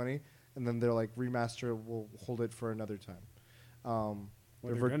make some money, and then they're like remaster. We'll hold it for another time.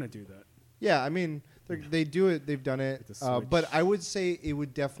 They're gonna do that. Yeah, I mean they do it. They've done it. But I would say it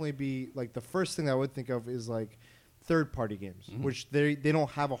would definitely be like the first thing I would think of is like third party games, which they don't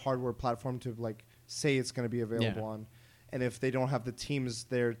have a hardware platform to like say it's going to be available on. And if they don't have the teams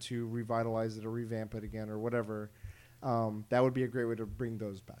there to revitalize it or revamp it again or whatever, that would be a great way to bring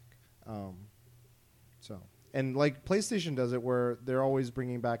those back. And like PlayStation does it, where they're always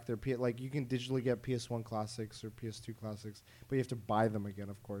bringing back their like you can digitally get PS1 classics or PS2 classics, but you have to buy them again,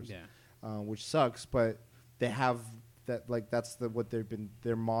 of course. Yeah. Which sucks, but they have that like that's what they've been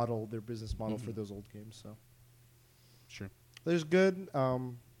their business model for those old games. So sure, there's good.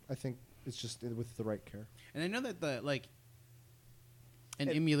 I think it's just with the right care. And I know that an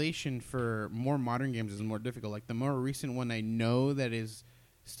emulation for more modern games is more difficult. Like the more recent one I know that is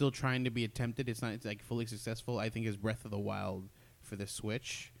still trying to be attempted, it's like fully successful, I think, is Breath of the Wild for the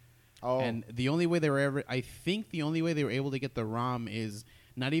Switch. Oh. And the only way they were able to get the ROM is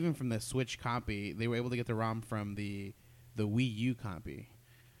not even from the Switch copy. They were able to get the ROM from the Wii U copy.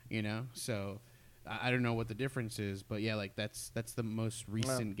 You know? So I don't know what the difference is, but yeah, like that's the most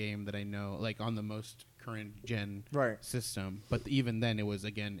recent game that I know, like on the most current gen system. But even then, it was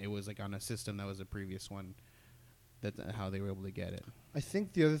like on a system that was a previous one. That's how they were able to get it. I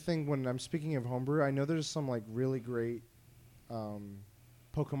think the other thing, when I'm speaking of homebrew, I know there's some like really great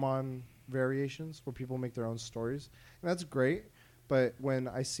Pokemon variations where people make their own stories, and that's great. But when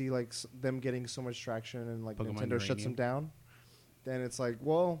I see like them getting so much traction and like Pokemon Nintendo shuts them down, then it's like,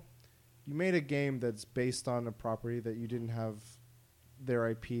 well, you made a game that's based on a property that you didn't have their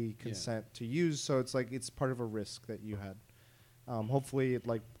IP consent to use, so it's like it's part of a risk that you had. Hopefully, it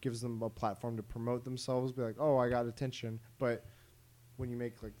like gives them a platform to promote themselves, be like, oh, I got attention. But when you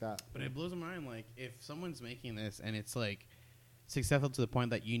make like that, but it blows my mind. Like if someone's making this and it's like successful to the point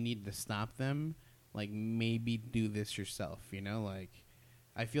that you need to stop them, like maybe do this yourself. You know, like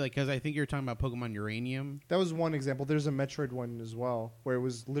I feel like because I think you're talking about Pokemon Uranium. That was one example. There's a Metroid one as well, where it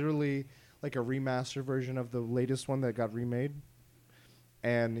was literally like a remaster version of the latest one that got remade.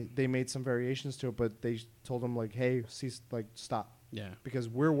 And they made some variations to it, but they told them like, "Hey, cease, like, stop." Yeah. Because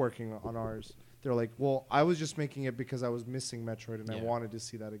we're working on ours. They're like, "Well, I was just making it because I was missing Metroid and I wanted to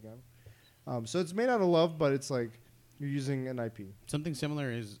see that again." So it's made out of love, but it's like you're using an IP. Something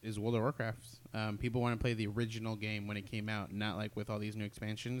similar is World of Warcraft. People want to play the original game when it came out, not like with all these new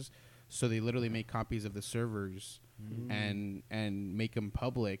expansions. So they literally make copies of the servers and make them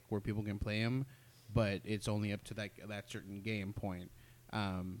public where people can play them, but it's only up to that certain game point.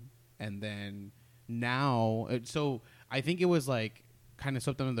 And then now, so I think it was like kind of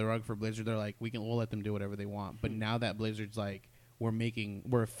swept under the rug for Blizzard. They're like, we'll let them do whatever they want. But now that Blizzard's like,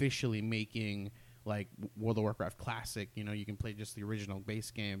 we're officially making like World of Warcraft Classic. You know, you can play just the original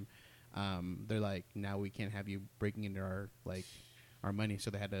base game. They're like, now we can't have you breaking into our money. So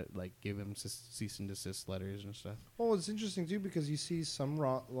they had to like give them cease and desist letters and stuff. Well, it's interesting too because you see some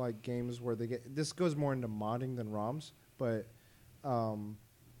like games where they get this goes more into modding than ROMs, but.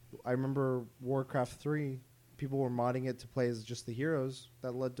 I remember Warcraft 3, people were modding it to play as just the heroes.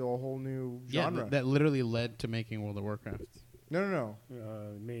 That led to a whole new genre. Yeah, that literally led to making World of Warcraft. No.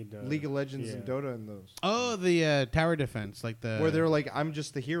 Made League of Legends and Dota and those. Oh, the tower defense, like where they're like, I'm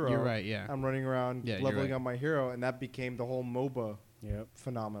just the hero. You're right, yeah. I'm running around leveling up my hero, and that became the whole MOBA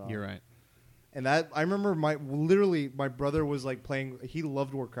phenomenon. You're right. And that I remember my brother was like playing. He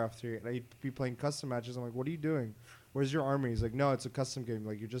loved Warcraft 3, and I'd be playing custom matches. I'm like, what are you doing? Where's your army? He's like, no, it's a custom game.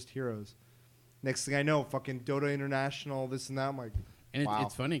 Like, you're just heroes. Next thing I know, fucking Dota International, this and that. I'm like, And wow.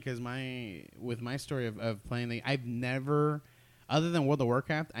 it's funny because with my story of playing I've never, other than World of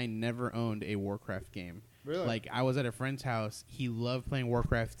Warcraft, I never owned a Warcraft game. Really? Like, I was at a friend's house. He loved playing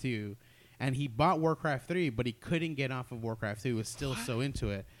Warcraft 2, and he bought Warcraft 3, but he couldn't get off of Warcraft 2. He was still so into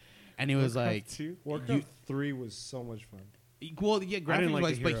it. And he was like... Warcraft 2? Warcraft 3 was so much fun. Well, yeah, I didn't graphics like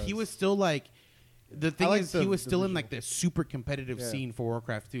wise, the but he heroes. was still like... The thing like is, the he was still in visual. like the super competitive Yeah. scene for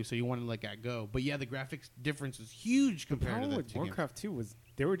Warcraft 2, so you wanted to let that go. But yeah, the graphics difference is huge The compared to problem the with two games. Warcraft 2 was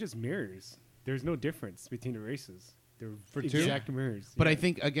they were just mirrors. There's no difference between the races. They were For two? exact mirrors. But yeah. I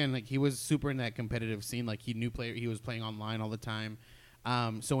think again, like he was super in that competitive scene. Like he was playing online all the time.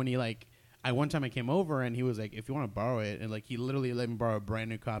 So when he one time I came over and he was like, "If you want to borrow it," and like he literally let me borrow a brand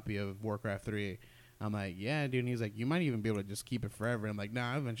new copy of Warcraft 3. I'm like, "Yeah, dude." And he's like, "You might even be able to just keep it forever." I'm like,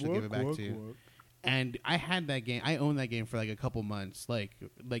 "Nah, I'll eventually give it back to you." And I had that game. I owned that game for like a couple months. Like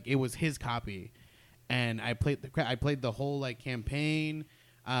it was his copy, and I played the whole like campaign.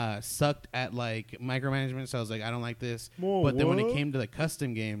 Sucked at like micromanagement, so I was like, I don't like this. Whoa, but then when it what? came to the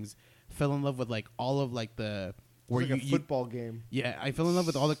custom games, fell in love with like all of like the It's like a football game. yeah, I fell in love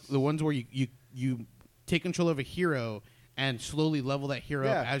with all the ones where you take control of a hero and slowly level that hero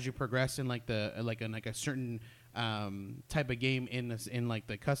up Yeah. as you progress in like a certain type of game in like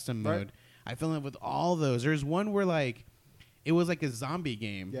the custom Right. mode. I fell in love with all those. There's one where like it was like a zombie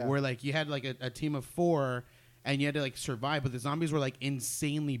game Yeah. where like you had like a team of 4 and you had to like survive, but the zombies were like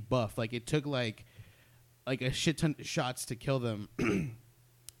insanely buff. Like it took like a shit ton of shots to kill them.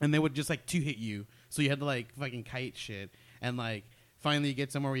 And they would just like 2-hit you. So you had to like fucking kite shit. And like finally you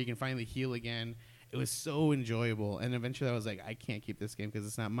get somewhere where you can finally heal again. It was so enjoyable. And eventually I was like, I can't keep this game because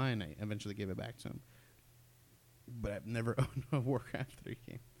it's not mine. I eventually gave it back to him. But I've never owned a Warcraft 3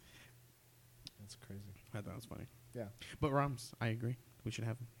 game. That's crazy. I thought it was funny. Yeah. But ROMs, I agree. We should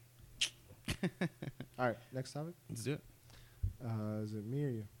have them. All right, next topic. Let's do it. Is it me or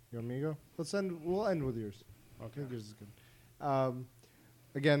you? You want me to go? We'll end with yours. I think yours is good.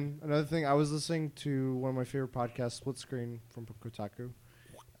 Again, another thing. I was listening to one of my favorite podcasts, Split Screen from Kotaku.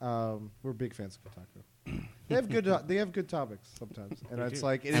 We're big fans of Kotaku. They have good topics sometimes, and They it's do.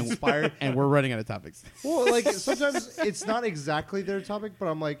 like it And- inspired. And we're running out of topics. Well, like sometimes it's not exactly their topic, but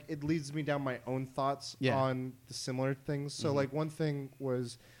I'm like it leads me down my own thoughts Yeah. on the similar things. So Mhm. like one thing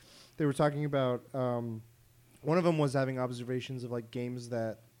was they were talking about one of them was having observations of like games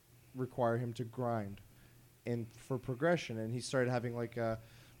that require him to grind and for progression, and he started having like a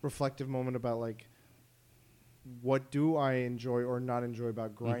reflective moment about like what do I enjoy or not enjoy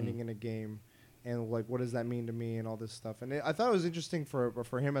about grinding in a game, and like what does that mean to me and all this stuff. And I thought it was interesting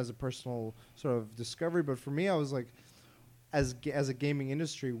for him as a personal sort of discovery, but for me I was like as a gaming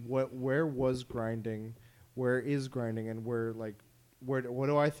industry, where was grinding, where is grinding, and what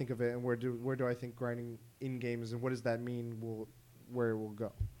do I think of it, and where do I think grinding in games, and what does that mean where it will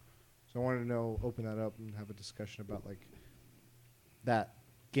go. So I wanted to open that up and have a discussion about like that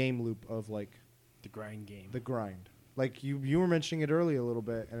game loop of like the grind game. the grind. Like you were mentioning it earlier a little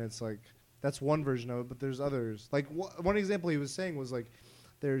bit, and it's like that's one version of it, but there's others. Like one example he was saying was like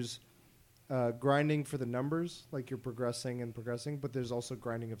there's grinding for the numbers, like you're progressing, but there's also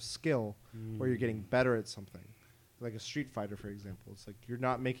grinding of skill, where you're getting better at something. Like a Street Fighter, for example. It's like you're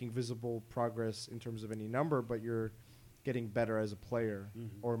not making visible progress in terms of any number, but you're getting better as a player.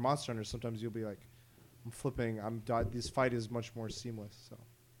 Or Monster Hunter, sometimes you'll be like, I'm flipping, this fight is much more seamless. So,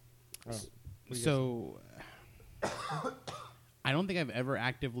 I don't know. What do you So, I don't think I've ever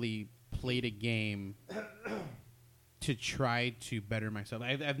actively played a game to try to better myself.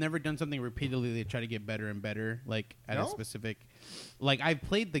 I've never done something repeatedly to try to get better and better, like at a No? specific. Like I've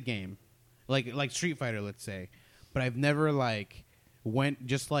played the game, like Street Fighter, let's say, but I've never like went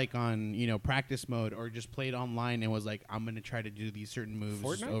just like on practice mode or just played online and was like, I'm gonna try to do these certain moves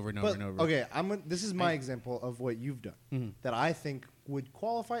just Fortnite? over and But, over and over. Okay, this is my example of what you've done Mhm. that I think would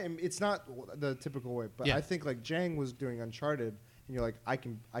qualify. And it's not the typical way, but Yeah. I think like Jang was doing Uncharted, and you're like, I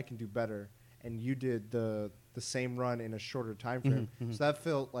can do better, and you did the same run in a shorter time frame. Mhm. So that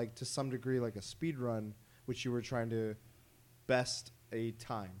felt like to some degree like a speed run, which you were trying to best a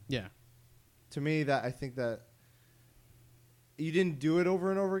time. Yeah. To me, that I think that you didn't do it over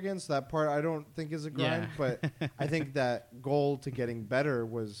and over again, so that part I don't think is a grind. Yeah. But I think that goal to getting better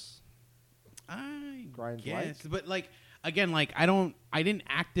was I Grind guess, like? but like again, like I didn't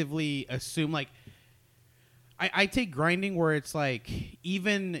actively assume like I take grinding where it's like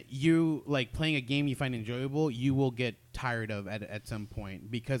even you like playing a game you find enjoyable, you will get tired of at some point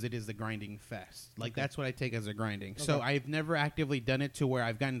because it is the grinding fest. Like that's what I take as a grinding. So I've never actively done it to where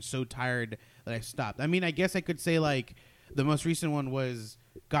I've gotten so tired that I stopped. I mean, I guess I could say like The most recent one was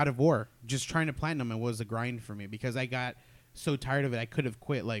God of War. Just trying to platinum it was a grind for me because I got so tired of it. I could have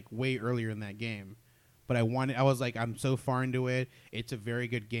quit like way earlier in that game, but I was like, I'm so far into it. It's a very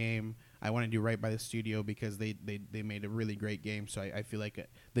good game. I want to do right by the studio because they made a really great game. So I feel like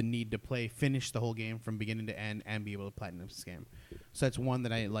the need to finish the whole game from beginning to end and be able to platinum this game. So that's one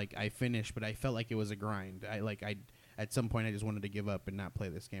that I finished, but I felt like it was a grind. At some point I just wanted to give up and not play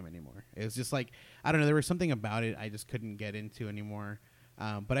this game anymore. It was just like, I don't know, there was something about it I just couldn't get into anymore.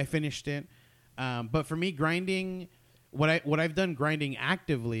 But I finished it. But for me, grinding, what I've done grinding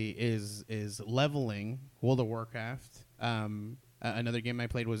actively is leveling. World of Warcraft. Another game I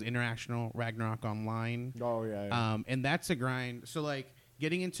played was International Ragnarok Online. Oh yeah. And that's a grind. So like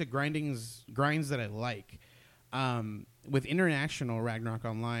getting into grinds that I like. With International Ragnarok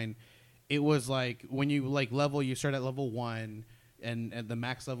Online, it was like when you like level, you start at level 1, and at the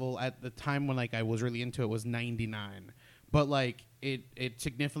max level at the time when like I was really into it was 99. But like it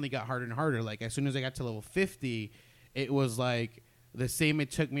significantly got harder and harder. Like as soon as I got to level 50, it was like the same it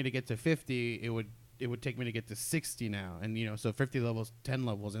took me to get to 50, it would take me to get to 60 now. And, so 50 levels, 10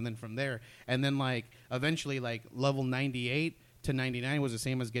 levels. And then from there, and then like eventually like level 98 to 99 was the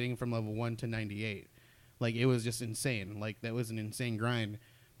same as getting from level 1 to 98. Like it was just insane. Like that was an insane grind.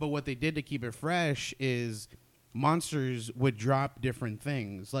 But what they did to keep it fresh is monsters would drop different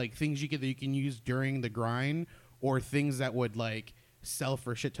things, like things that you can use during the grind, or things that would like sell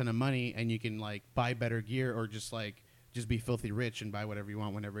for a shit ton of money and you can like buy better gear or just be filthy rich and buy whatever you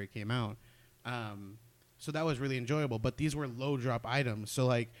want whenever it came out. So that was really enjoyable, but these were low drop items. So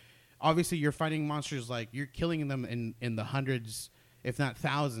like, obviously you're fighting monsters, like you're killing them in the hundreds, if not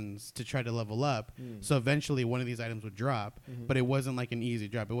thousands, to try to level up. So eventually one of these items would drop, but it wasn't like an easy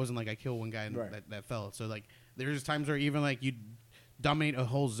drop. It wasn't like I kill one guy and that fell. So like, there's times where even like you dominate a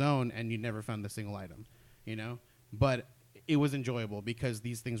whole zone and you never found the single item, but it was enjoyable because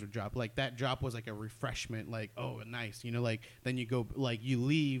these things would drop. Like that drop was like a refreshment, like, oh, nice, like then you go, like you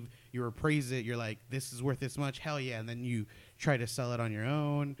leave, you appraise it, you're like, this is worth this much, hell yeah, and then you try to sell it on your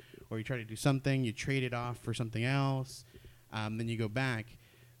own, or you try to do something, you trade it off for something else, then you go back.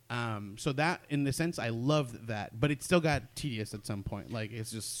 So that, in the sense, I loved that, but it still got tedious at some point. Like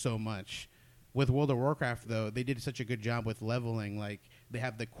it's just so much. With World of Warcraft, though, they did such a good job with leveling. Like they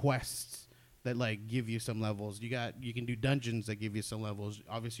have the quests that like give you some levels. You can do dungeons that give you some levels.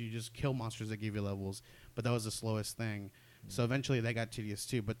 Obviously, you just kill monsters that give you levels, but that was the slowest thing. So eventually, that got tedious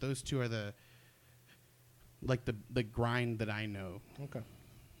too. But those two are the grind that I know. Okay.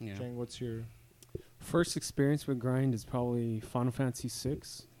 Yeah. Jang, what's your first experience with grind is probably Final Fantasy VI.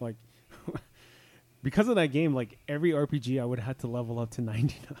 Like, because of that game, like every RPG, I would have to level up to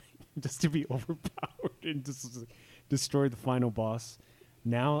 99 just to be overpowered and just destroy the final boss.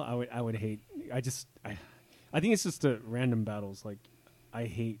 Now I would hate. I think it's just the random battles. Like I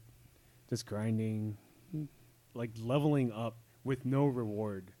hate just grinding, like leveling up with no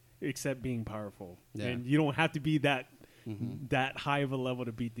reward except being powerful. Yeah. And you don't have to be that high of a level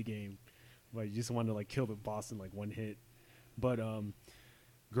to beat the game, but you just want to like kill the boss in like one hit. But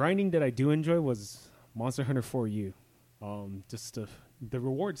grinding that I do enjoy was Monster Hunter 4U. Just the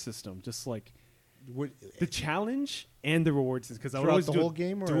reward system, just like. The challenge and the rewards, because I would always the whole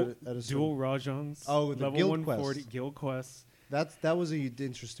game or at a dual Rajangs. Oh, the level guild 140 quest. Guild quests. That was a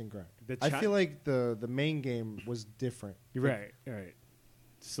interesting grind. I feel like the main game was different. Right.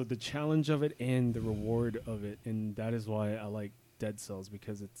 So the challenge of it and the reward of it, and that is why I like Dead Cells,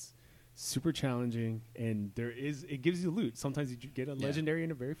 because it's super challenging and it gives you loot. Sometimes you get a legendary in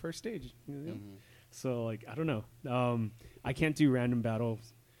the very first stage. So like I don't know. I can't do random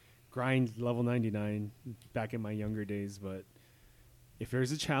battles. Grind level 99 back in my younger days, but if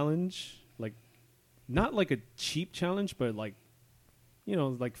there's a challenge, like not like a cheap challenge, but like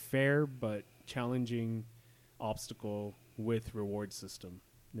like fair but challenging obstacle with reward system,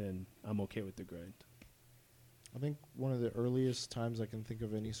 then I'm okay with the grind. I think one of the earliest times I can think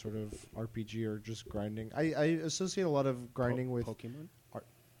of any sort of RPG or just grinding, I associate a lot of grinding with Pokemon,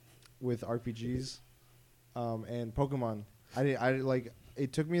 with RPGs, and Pokemon. I like.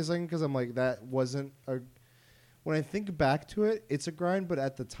 It took me a second because I'm like, that wasn't a. When I think back to it, it's a grind, but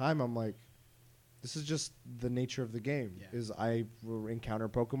at the time I'm like, this is just the nature of the game. Yeah. Is I encounter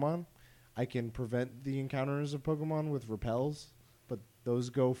Pokemon, I can prevent the encounters of Pokemon with repels, but those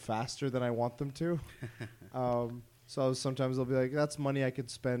go faster than I want them to. So sometimes I'll be like, that's money I could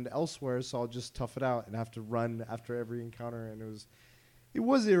spend elsewhere, so I'll just tough it out and have to run after every encounter, and It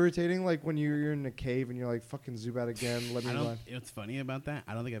was irritating, like when you're in a cave and you're like, "Fucking Zubat again, let me run." What's funny about that?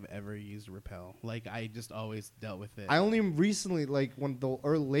 I don't think I've ever used repel. Like I just always dealt with it. I only recently, like when the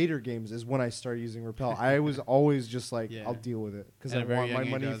later games, is when I started using repel. I was always just like, Yeah. "I'll deal with it" because At I a very want my young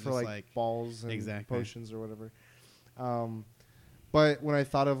age, money I was for just like balls and Exactly. potions or whatever. But when I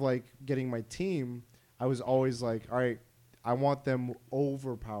thought of like getting my team, I was always like, "All right, I want them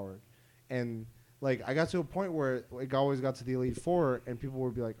overpowered," and like I got to a point where it always got to the Elite Four, and people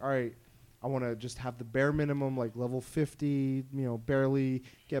would be like, "All right, I want to just have the bare minimum, like level 50, barely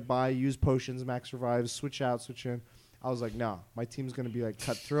get by, use potions, max revives, switch out, switch in." I was like, "No, my team's gonna be like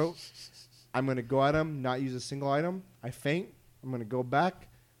cutthroat. I'm gonna go at them, not use a single item. I faint. I'm gonna go back,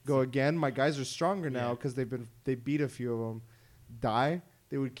 go again. My guys are stronger now because they beat a few of them, die."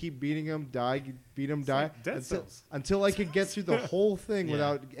 They would keep beating them, die, beat them, die, like Dead Cells. until I could get through the whole thing Yeah.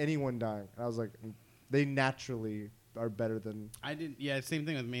 without anyone dying. And I was like, they naturally are better than. I did. Yeah, same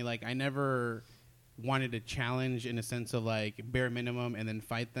thing with me. Like I never wanted to challenge in a sense of like bare minimum and then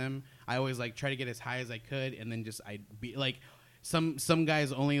fight them. I always like try to get as high as I could and then just I'd be like some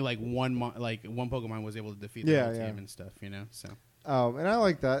guys only like one Pokemon was able to defeat the whole team and stuff. So. And I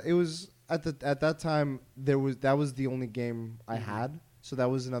like that. It was at that time that was the only game I had, so that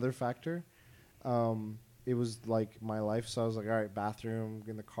was another factor. It was like my life, so I was like, all right, bathroom,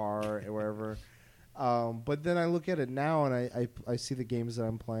 in the car, wherever. But then I look at it now, and I see the games that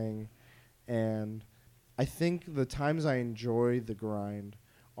I'm playing, and I think the times I enjoy the grind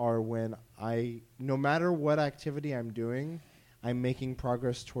are when no matter what activity I'm doing, I'm making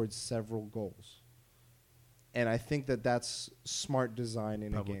progress towards several goals. And I think that's smart design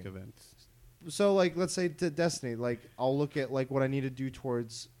in Public a game. events. So, like, let's say Destiny, like, I'll look at like what I need to do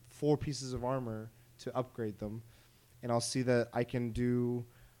towards 4 pieces of armor to upgrade them, and I'll see that I can do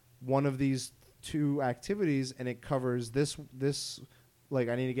one of these 2 activities, and it covers this. Like,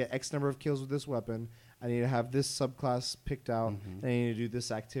 I need to get X number of kills with this weapon. I need to have this subclass picked out, and I need to do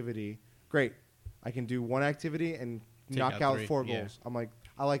this activity. Great, I can do one activity and knock out 3, 4 yeah. goals. I'm like,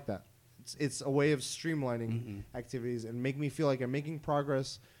 I like that. It's a way of streamlining activities and make me feel like I'm making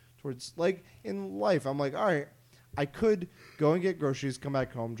progress towards, like, in life. I'm like, all right, I could go and get groceries, come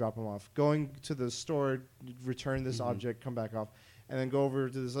back home, drop them off. Going to the store, return this object, come back off, and then go over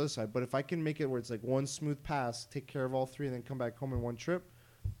to this other side. But if I can make it where it's like one smooth pass, take care of all 3, and then come back home in one trip,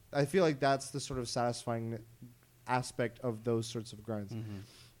 I feel like that's the sort of satisfying aspect of those sorts of grinds.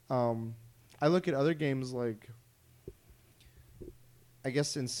 I look at other games like, I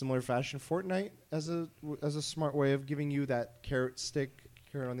guess in similar fashion, Fortnite as a smart way of giving you that carrot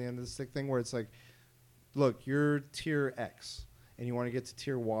on the end of the stick thing, where it's like, look, you're tier X and you want to get to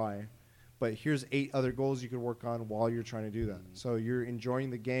tier Y, but here's 8 other goals you could work on while you're trying to do that. So you're enjoying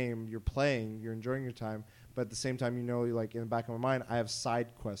the game, you're playing, you're enjoying your time, but at the same time, like, in the back of my mind, I have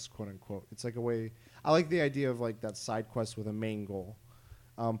side quests, quote unquote. It's like a way. I like the idea of like that side quest with a main goal.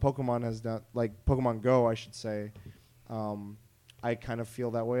 Pokemon has done, like Pokemon Go, I should say. I kind of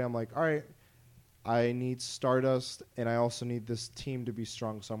feel that way. I'm like, all right, I need Stardust, and I also need this team to be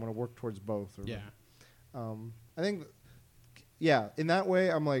strong, so I'm going to work towards both. I think, in that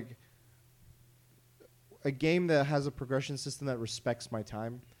way, I'm like, a game that has a progression system that respects my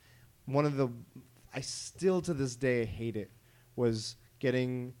time. I still to this day hate it, was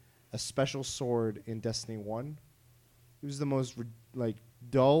getting a special sword in Destiny 1. It was the most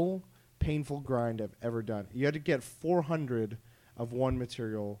dull, painful grind I've ever done. You had to get 400 of one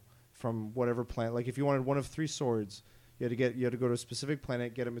material from whatever planet. Like, if you wanted one of 3 swords, you had to go to a specific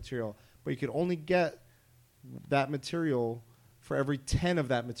planet, get a material, but you could only get that material for every 10 of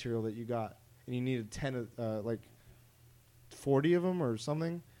that material that you got, and you needed 10 40 of them or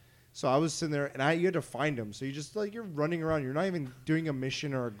something. So I was sitting there, and you had to find them. So you just you're running around. You're not even doing a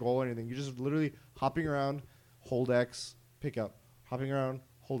mission or a goal or anything. You're just literally hopping around, hold X, pick up, hopping around,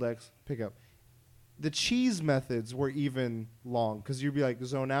 hold X, pick up. The cheese methods were even long, because you'd be like,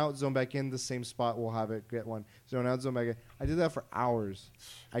 zone out, zone back in, the same spot, we'll have it, get one. Zone out, zone back in. I did that for hours.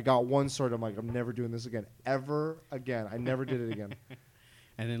 I got one sword. I'm like, I'm never doing this again. Ever again. I never did it again.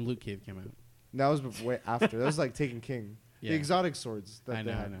 And then Loot Cave came out. And that was way after. That was like Taken King. Yeah. The exotic swords that I they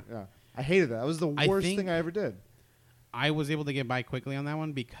know, had. I know. Yeah. I hated that. That was the worst thing I ever did. I was able to get by quickly on that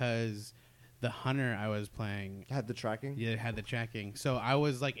one because the hunter I was playing Had the tracking? Yeah, it had the tracking. So I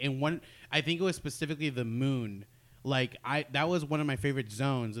was like in one. I think it was specifically the moon. Like that was one of my favorite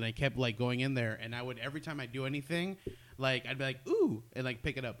zones, and I kept like going in there. And I would every time I do anything, like I'd be like ooh, and like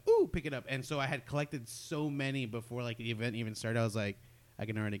pick it up, ooh, pick it up. And so I had collected so many before like the event even started. I was like, I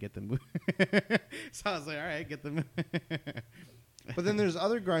can already get the moon. So I was like, all right, get the moon. But then there's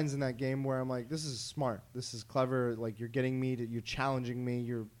other grinds in that game where I'm like, this is smart, this is clever. Like you're getting me, you're challenging me,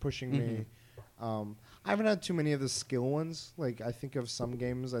 you're pushing me. I haven't had too many of the skill ones. Like I think of some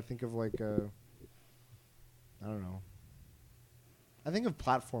games. I think of like I don't know. I think of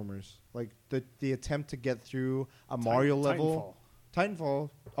platformers, like the attempt to get through a Mario level. Titanfall.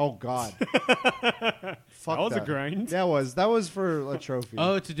 Oh God. Fuck that was a grind. That was for a trophy.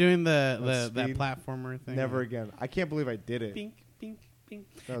 Oh, to doing that speed. platformer thing. Never again. I can't believe I did it. Pink, pink, pink.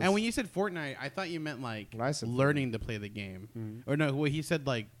 That was- And when you said Fortnite, I thought you meant like When I said learning to play the game. Or no, well, he said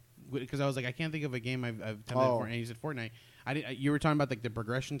like because I was like I can't think of a game I've attempted for, and he said Fortnite. You were talking about like the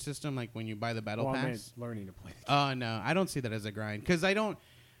progression system, like when you buy the battle I meant pass. learning to play. Oh no, I don't see that as a grind because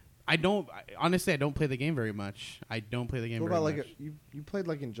honestly I don't play the game very much. I don't play the game What very about much. like you played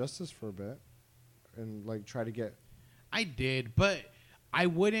like Injustice for a bit, and like try to get. I did, but I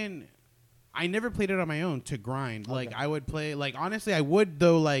wouldn't. I never played it on my own to grind. Okay. Like I would play. Like honestly, I would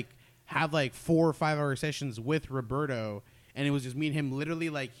though. Like have like 4 or 5 hour sessions with Roberto, and it was just me and him. Literally,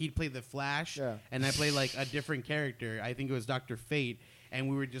 like he'd play the Flash, and I play like a different character. I think it was Dr. Fate, and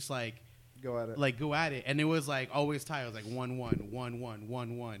we were just like Go at it. go at it, and it was like always tie. It was like 1-1, 1-1,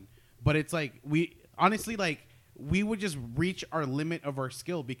 1-1. But it's like we honestly like we would just reach our limit of our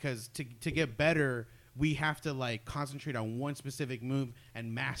skill because to get better. We have to like concentrate on one specific move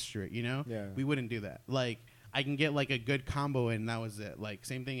and master it, you know? Yeah. We wouldn't do that. Like I can get like a good combo and that was it. Like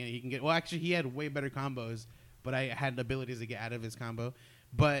same thing he can get. Well, actually he had way better combos, but I had abilities to get out of his combo.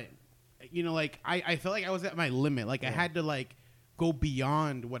 But you know, like I felt like I was at my limit. Like I had to like go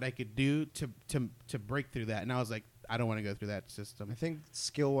beyond what I could do to break through that. And I was like, I don't want to go through that system. I think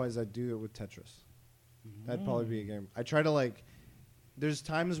skill wise, I'd do it with Tetris. That'd probably be a game. I try to like. There's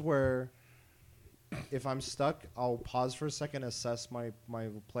times where. If I'm stuck, I'll pause for a second, assess my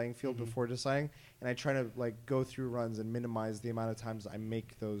playing field before deciding, and I try to like go through runs and minimize the amount of times I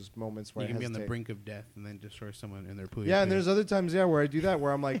make those moments where You can I be on hesitate. the brink of death and then destroy someone in their pool. Yeah, and there's other times, where I do that,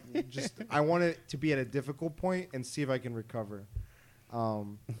 where I'm like, I want it to be at a difficult point and see if I can recover,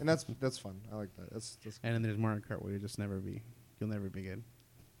 and that's fun. I like that. That's and then there's Mario Kart where you'll never be good.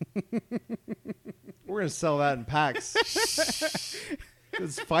 We're gonna sell that in packs.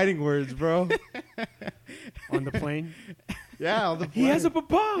 It's fighting words, bro. On the plane. Yeah, on the He has a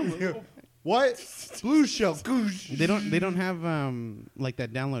bomb. what? Blue shell. Goosh. They don't have like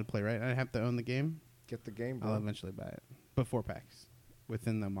that download play, right? I have to own the game. Get the game, I'll bro. eventually buy it, but 4 packs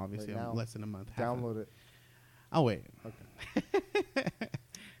within them, obviously, Right now. less than a month. Download it. I'll wait. Okay.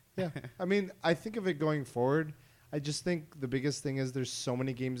 Yeah. I mean, I think of it going forward. I just think the biggest thing is there's so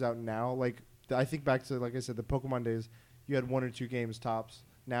many games out now. Like, I think back to, like I said, the Pokemon days. You had 1 or 2 games tops.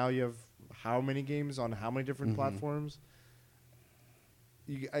 Now you have how many games on how many different platforms?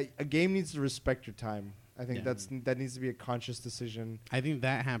 A game needs to respect your time. I think Yeah. that needs to be a conscious decision. I think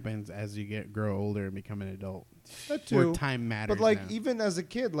that happens as you grow older and become an adult. That Where too. time matters. But like now. even as a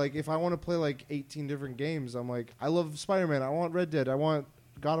kid, like if I want to play like 18 different games, I'm like, I love Spider-Man. I want Red Dead. I want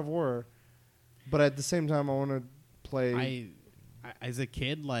God of War. But at the same time, I want to play. I as a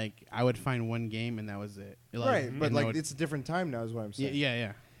kid, like I would find one game and that was it. Like, right, but and like it's a different time now, is what I'm saying.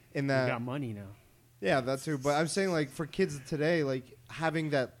 yeah. In You that, got money now. yeah, that too. But I'm saying like for kids today, like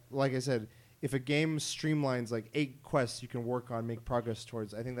having that, like I said, if a game streamlines like 8 quests you can work on, make progress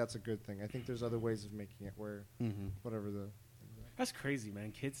towards, I think that's a good thing. I think there's other ways of making it where whatever the. That's crazy,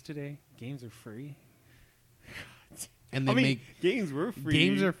 man. Kids today, games are free. And they I mean, make games were free.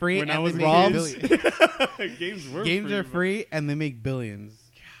 games are free when and I was they make Robs. billions. games were Games free. are but free and they make billions,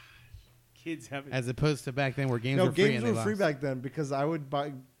 Kids haven't. as opposed to back then where games No, were free games and were they free lost. back then because I would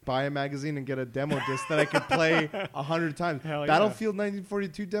buy a magazine and get a demo disc that I could play 100 times. Hell yeah. Battlefield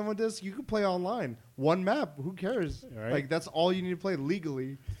 1942 demo disc, you could play online. One map, who cares? Right. Like that's all you need to play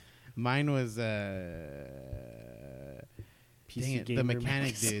legally. Mine was PC dang it, the gamer mechanic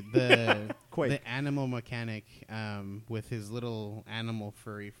magazine. dude, the Quake. the animal mechanic with his little animal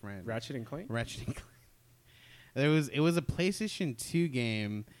furry friend. Ratchet and Clank. Ratchet and Clank. It was a PlayStation 2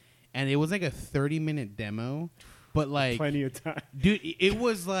 game, and it was like a 30-minute demo, but like, Plenty of time. dude, it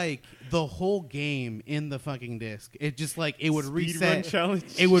was like the whole game in the fucking disc. It just like it would Speed reset. run challenge.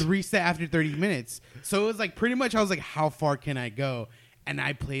 It would reset after 30 minutes. So it was like pretty much I was like, how far can I go? And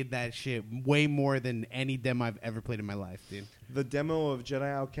I played that shit way more than any demo I've ever played in my life, dude. The demo of Jedi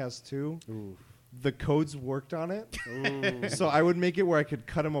Outcast 2, Ooh. the codes worked on it. Ooh. So I would make it where I could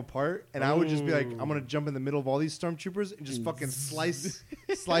cut them apart, and I would just be like, I'm going to jump in the middle of all these stormtroopers and just fucking slice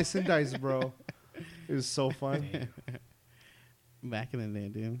and dice, bro. It was so fun. Back in the day,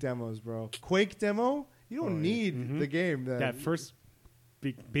 dude. Demos, bro. Quake demo? You don't Oh, yeah. need the game. Then. That first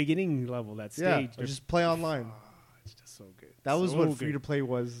beginning level, that yeah, stage. or just play online. It's just so good. That was So what good. free to play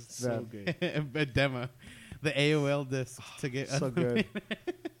was. So then. good. A demo, the AOL disc to get So good.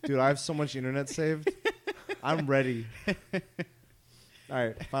 Dude, I have so much internet saved. I'm ready. All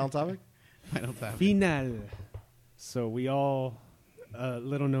right, final topic? Final topic. Final. So we all, a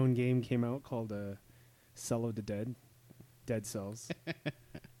little known game came out called Cell of the Dead, Dead Cells.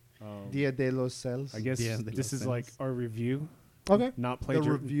 Dia de los Cells. I guess Dia de this los is like our review, Okay. not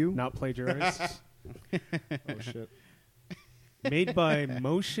review? not plagiarized. Oh, shit. Made by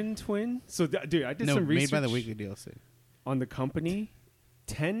Motion Twin. So, dude, I did No, some research made by the weekly DLC. on the company.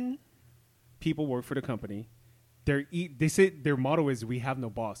 10 people work for the company. They say their motto is "We have no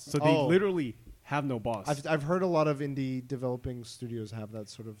boss." So they literally have no boss. I've heard a lot of indie developing studios have that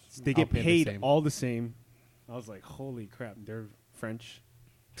sort of. They get I'll pay the paid same. all the same. I was like, holy crap, they're French.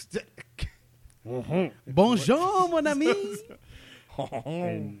 Bonjour, mon ami.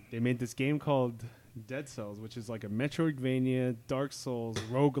 And they made this game called Dead Cells, which is like a Metroidvania, Dark Souls,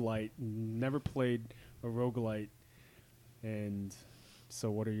 roguelite. Never played a roguelite. And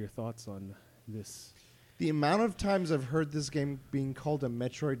so what are your thoughts on this? The amount of times I've heard this game being called a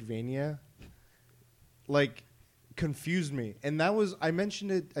Metroidvania, like, confused me. And that was, I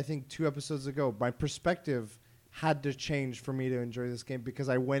mentioned it, I think, 2 episodes ago. My perspective had to change for me to enjoy this game because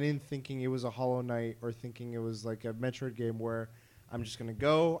I went in thinking it was a Hollow Knight or thinking it was like a Metroid game where I'm just going to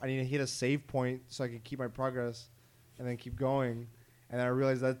go. I need to hit a save point so I can keep my progress and then keep going. And then I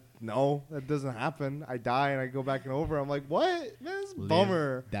realized that, no, that doesn't happen. I die and I go back and over. I'm like, what? Man, this is a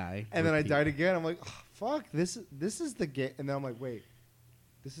bummer. Die. And then I repeat. died again. I'm like, oh, fuck, this is the game. And then I'm like, wait,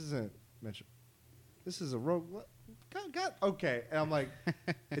 this isn't Metroid. This is a rogue. What? God, okay. And I'm like,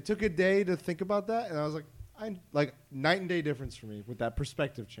 it took a day to think about that. And I was like, night and day difference for me with that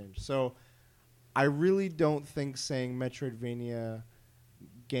perspective change. So I really don't think saying Metroidvania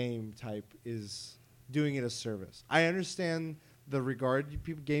game type is doing it a service. I understand the regard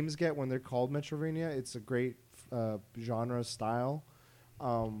games get when they're called Metroidvania. It's a great genre style.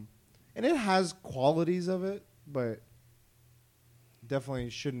 And it has qualities of it, but definitely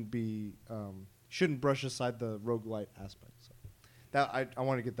shouldn't brush aside the roguelite aspect. So that I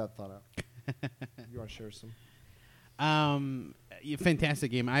want to get that thought out. You want to share some?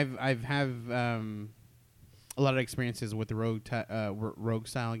 Fantastic game. I've a lot of experiences with the rogue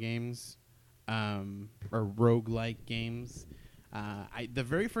style games, or roguelike games. The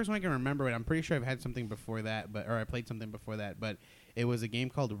very first one I can remember, and I'm pretty sure I've had something before that, or I played something before that, but it was a game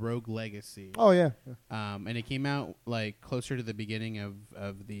called Rogue Legacy. Oh yeah. And it came out like closer to the beginning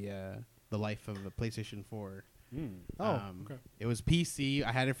of the life of the PlayStation 4. Okay. It was PC.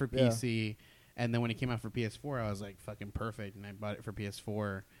 I had it for PC, and then when it came out for PS4, I was like, "Fucking perfect!" And I bought it for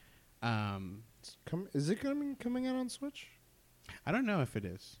PS4. Is it coming out on Switch? I don't know if it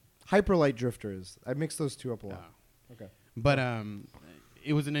is. Hyper Light Drifter is. I mixed those two up a lot. Oh. Okay. But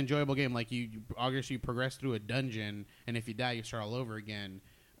it was an enjoyable game. Like you progress through a dungeon, and if you die, you start all over again.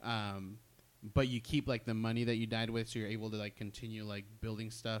 But you keep like the money that you died with, so you're able to like continue like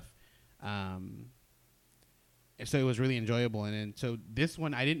building stuff. So it was really enjoyable, and so this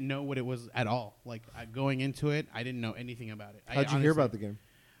one I didn't know what it was at all. Like going into it, I didn't know anything about it. How'd you hear about the game?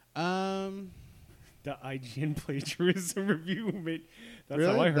 The IGN plagiarism review made. That's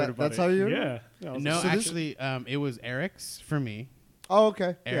Really? how I heard about That's it. how you heard Yeah. I was No, like, actually, it was Eric's for me. Oh,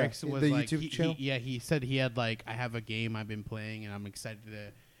 okay. Eric's yeah. was the like YouTube channel. he said he had like I have a game I've been playing and I'm excited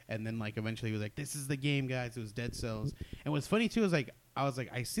to. And then like eventually he was like, "This is the game, guys." It was Dead Cells. And what's funny too is like I was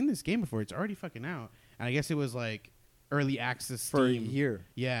like, "I've seen this game before. It's already fucking out." And I guess it was like early access For a Steam. year.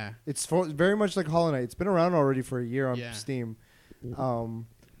 Yeah. It's very much like Hollow Knight. It's been around already for a year on Yeah. Steam.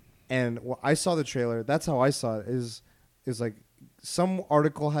 And I saw the trailer. That's how I saw it. Is like some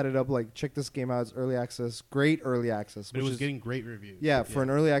article had it up like, check this game out. It's early access. Great early access. But it which was is, getting great reviews. yeah, for an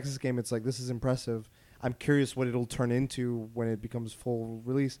early access game, it's like, this is impressive. I'm curious what it'll turn into when it becomes full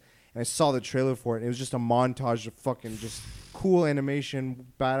release. And I saw the trailer for it. And it was just a montage of fucking just cool animation,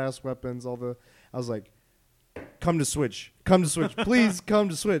 badass weapons, all the. I was like, come to Switch. Come to Switch. Please come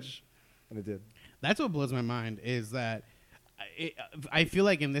to Switch. And it did. That's what blows my mind is that I feel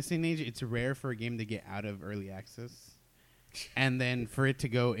like in this day and age, it's rare for a game to get out of early access, and then for it to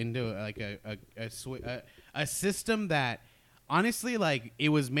go into like a system that honestly, like, it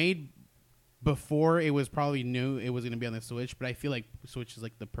was made before it was probably knew it was going to be on the Switch. But I feel like Switch is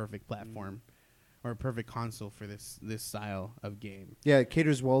like the perfect platform or a perfect console for this style of game. Yeah, it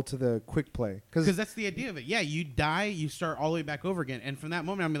caters well to the quick play. Because that's the idea of it. Yeah, you die, you start all the way back over again, and from that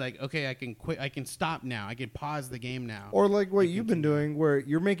moment, I'm like, okay, I can quit. I can stop now. I can pause the game now. Or like what you've been doing, where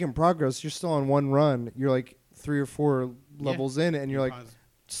you're making progress. You're still on one run. You're like 3 or 4 levels in, and you're like, pause.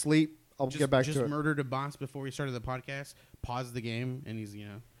 sleep. I'll get back just to it. murdered a boss before we started the podcast. Paused the game, and he's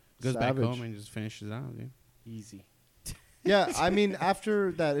goes back Savage. home and just finishes it out, dude. Easy. Yeah, I mean,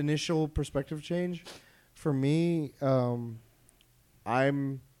 after that initial perspective change, for me, I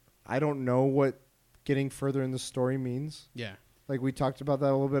don't know what getting further in the story means. Yeah. Like we talked about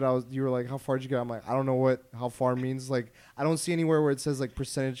that a little bit. You were like, "How far did you get?" I'm like, "I don't know how far means." Like, I don't see anywhere where it says like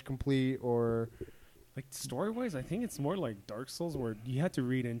percentage complete or. Like story-wise, I think it's more like Dark Souls, where you had to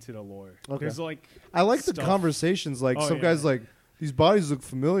read into the lore. Okay. There's like I like the stuff. conversations. Like some yeah. guys like these bodies look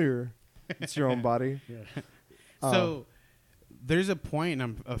familiar. It's your own body. Yeah. So there's a point, and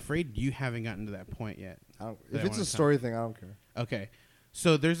I'm afraid you haven't gotten to that point yet. If it's a story thing, I don't care. Okay.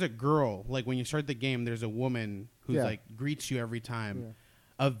 So there's a girl, like when you start the game, there's a woman who's Yeah. like greets you every time.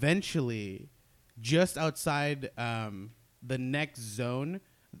 Yeah. Eventually, just outside the next zone,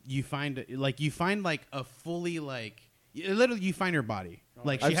 you find a fully literally you find her body.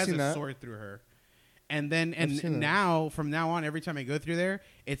 Like she I've has seen a that. sword through her. And then seen that. now from now on, every time I go through there,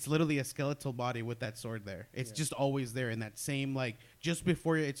 it's literally a skeletal body with that sword there. It's just always there in that same just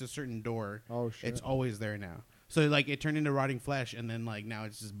before it's a certain door. Oh shit! It's always there now. So it turned into rotting flesh, and then now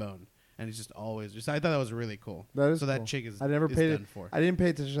it's just bone, and it's just always. I thought that was really cool. That is so cool. that chick is. I never is paid done it. for. I didn't pay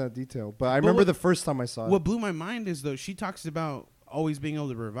attention to that detail, but I remember the first time I saw it. What blew my mind is though she talks about always being able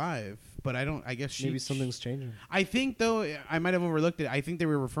to revive, but I don't. I guess Maybe something's changing. I think though I might have overlooked it. I think they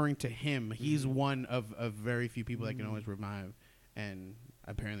were referring to him. He's one of very few people that can always revive, and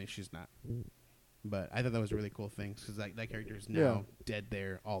apparently she's not. But I thought that was a really cool thing because that character is now dead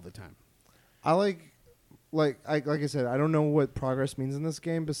there all the time. I like I said, I don't know what progress means in this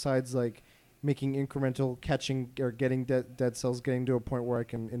game besides making incremental catching or getting dead cells, getting to a point where I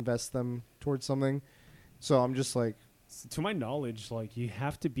can invest them towards something. So I'm just like, to my knowledge, you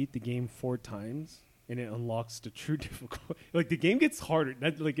have to beat the game 4 times, and it unlocks the true difficulty. The game gets harder.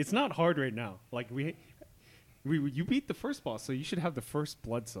 It's not hard right now. You beat the first boss, so you should have the first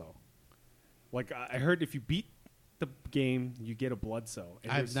blood cell. I heard if you beat the game, you get a blood cell.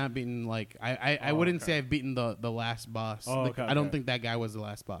 And I've not beaten I wouldn't say I've beaten the last boss. Oh, okay, I don't okay. think that guy was the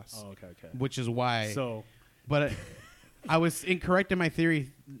last boss. Oh, okay. Which is why. So, but I was incorrect in my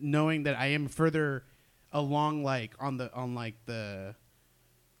theory, knowing that I am further along, on the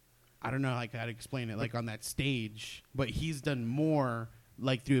I don't know how to explain it, on that stage. But he's done more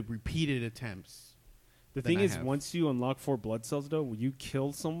through repeated attempts. the thing is, once you unlock 4 blood cells, though, when you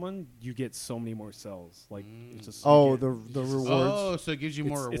kill someone, you get so many more cells. It's just the rewards. Oh, so it gives you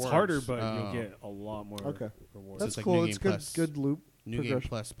more rewards. It's harder, but you'll get a lot more rewards. That's it's cool. New It's Game good. Plus. Good loop. New game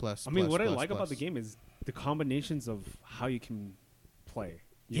plus. I mean, what I plus, like plus. about the game is the combinations of how you can play.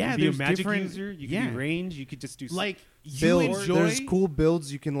 You Yeah, can be a there's magic different- user. You can yeah. be range. You could just do You Builds. enjoy. There's cool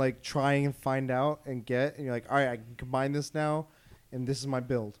builds you can try and find out and get, and you're like, all right, I can combine this now, and this is my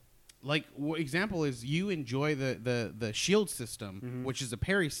build. Example is you enjoy the shield system, which is a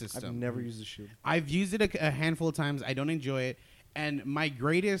parry system. I've never used a shield. I've used it a handful of times. I don't enjoy it. And my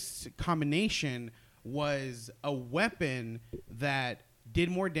greatest combination was a weapon that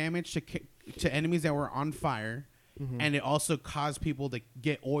did more damage to enemies that were on fire, and it also caused people to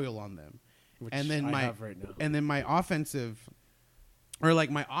get oil on them. which And then I have right now. and then my offensive, or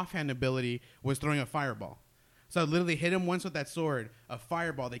my offhand ability was throwing a fireball. So I literally hit him once with that sword, a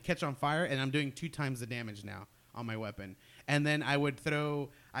fireball. They catch on fire, and I'm doing 2 times the damage now on my weapon. And then I would throw.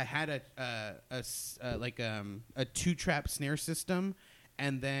 I had a 2-trap snare system,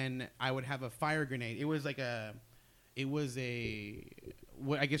 and then I would have a fire grenade. It was what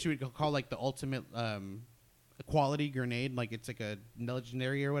I guess you would call the ultimate quality grenade. It's a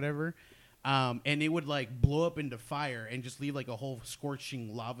legendary or whatever. And it would blow up into fire and just leave a whole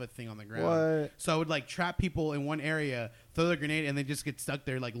scorching lava thing on the ground. What? So I would trap people in one area, throw the grenade, and they just get stuck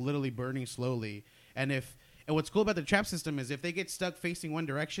there literally burning slowly. And what's cool about the trap system is if they get stuck facing one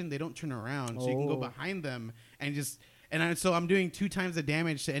direction, they don't turn around, so you can go behind them so I'm doing 2 times the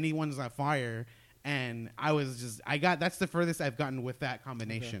damage to anyone's on fire. And that's the furthest I've gotten with that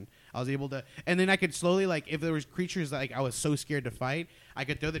combination. Okay. I was able to, and then I could slowly, if there was creatures I was so scared to fight, I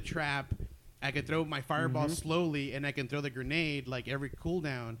could throw the trap, I could throw my fireball slowly, and I can throw the grenade every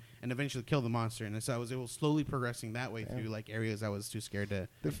cooldown, and eventually kill the monster. And so I was able slowly progressing that way through areas I was too scared to.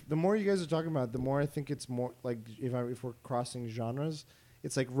 The more you guys are talking about it, the more I think it's more if we're crossing genres,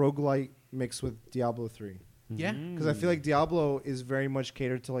 it's roguelite mixed with Diablo 3. Yeah, because I feel like Diablo is very much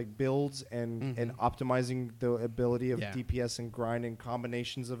catered to builds and optimizing the ability of DPS and grind and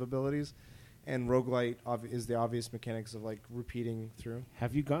combinations of abilities, and roguelite is the obvious mechanics of repeating through.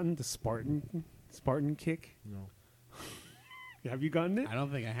 Have you gotten the Spartan kick? No. Have you gotten it? I don't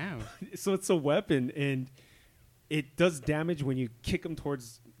think I have. So it's a weapon, and it does damage when you kick them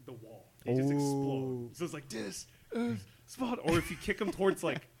towards the wall. they just Ooh. explode. So it's like this spot, or if you kick them towards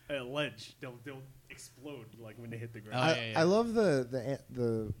like a ledge, they'll explode like when they hit the ground. I love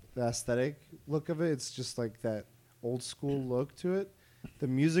the aesthetic look of it. It's just like that old school look to it. The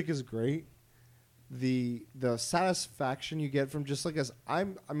music is great. The satisfaction you get from just like I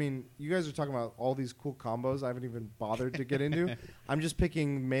mean, you guys are talking about all these cool combos I haven't even bothered to get into. I'm just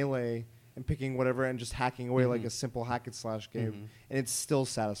picking melee and picking whatever and just hacking away like a simple hack and slash game, and it's still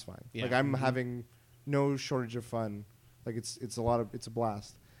satisfying. Yeah. Like I'm having no shortage of fun. Like it's a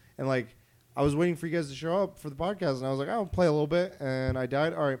blast. And like I was waiting for you guys to show up for the podcast, and I was like, I'll play a little bit, and I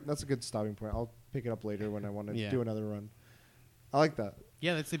died. All right, that's a good stopping point. I'll pick it up later when I want to do another run. I like that.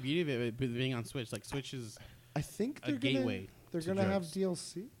 Yeah, that's the beauty of it being on Switch. Like Switch is I think a gateway. They're to gonna have drugs.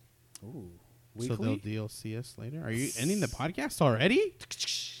 DLC. Ooh, So weekly? they'll DLC us later. Are you ending the podcast already?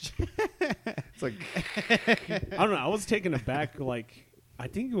 It's like I don't know. I was taken aback. Like, I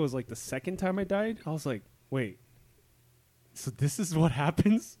think it was like the second time I died. I was like, wait. So this is what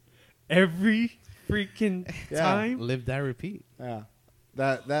happens every freaking Yeah. time? Live, die, repeat. yeah,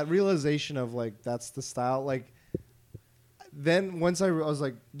 that realization of like that's the style. Like then once I was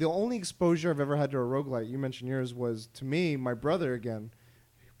like the only exposure I've ever had to a roguelite. You mentioned yours was to me my brother again.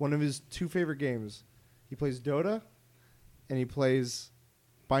 One of his two favorite games. He plays Dota, and he plays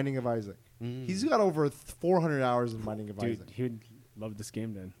Binding of Isaac. He's got over 400 hours in Binding of Dude, Isaac. he would love this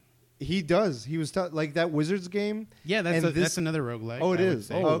game then. He does. He was like that Wizards game. Yeah, And that's another roguelike. Oh, it I would is.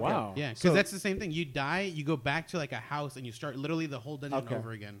 say. Oh, okay. wow. Yeah, because So- that's the same thing. You die, you go back to like a house, and you start literally the whole dungeon Okay.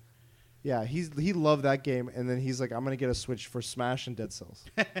 over again. Yeah, he loved that game, and then he's like, I'm gonna get a Switch for Smash and Dead Cells.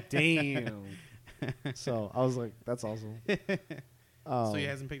 Damn. So I was like, that's awesome. So he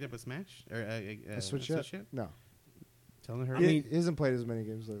hasn't picked up a Smash or a Switch yet? No, Tell him to he, hurry. he hasn't played as many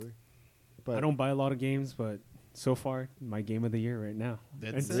games lately. But I don't buy a lot of games, but so far, my game of the year right now.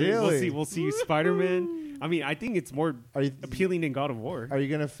 That's And it. Really? We'll see Spider-Man. I mean, I think it's more are you appealing than God of War. Are you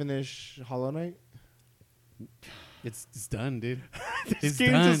gonna finish Hollow Knight? It's done, dude. This It's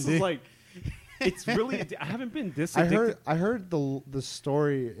game done, just dude. is like, it's really, I haven't been this I addicted. heard the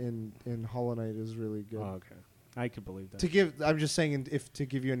story in Hollow Knight is really good. Oh, okay. I could believe that. To give, I'm just saying, if to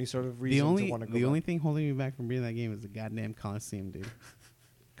give you any sort of reason to want to go. The back. only thing holding me back from beating that game is the goddamn Coliseum, dude.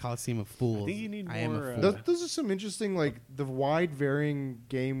 Coliseum of Fools. I think you need I am more, a fool. Those are some interesting, like the wide varying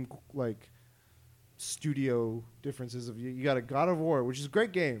game like studio differences of you got a God of War, which is a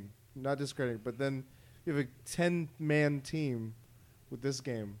great game, not discrediting, but then you have a 10-man team with this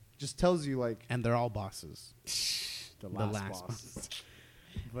game. Just tells you like And they're all bosses. the The last, last boss.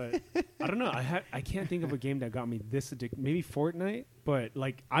 But I don't know. I can't think of a game that got me this addicted. Maybe Fortnite, but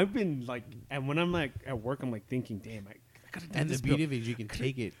like I've been like, and when I'm like at work, I'm like thinking, damn, I could have done And the this. beauty of it is you can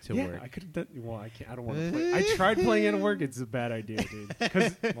take it to yeah, work. I could have done. Well, I can't. I don't want to play. I tried playing at work. It's a bad idea, dude.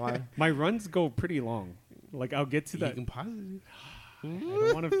 Because why? my runs go pretty long. Like I'll get to You that. can pause it. I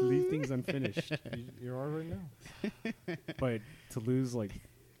don't want to leave things unfinished. You are right now. But to lose like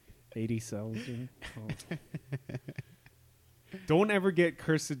 80 cells, dude, oh. Don't ever get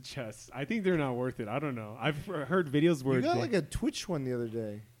cursed chests. I think they're not worth it. I don't know. I've heard videos where You got they- like a Twitch one the other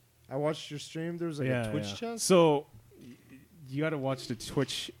day. I watched your stream. There was like a Twitch chest. So you got to watch the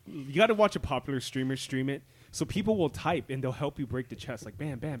Twitch. You got to watch a popular streamer stream it. So people will type and they'll help you break the chest, like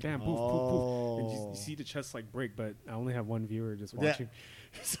bam, bam, bam, poof, poof, poof, and you see the chest like break. But I only have one viewer just Yeah. watching,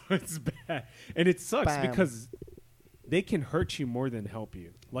 so it's bad, and it sucks Bam. because they can hurt you more than help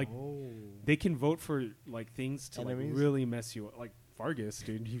you. Like they can vote for like things to like Enemies? really mess you up. Like Vargas,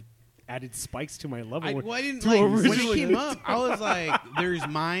 dude, you added spikes to my level. I didn't to like when originally- it came up. I was like, "There's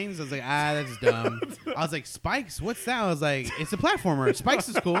mines." I was like, that's dumb." I was like, "Spikes? What's that?" I was like, "It's a platformer. Spikes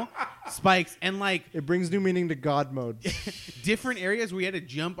is cool." Spikes and like It brings new meaning to God mode. different areas where you had to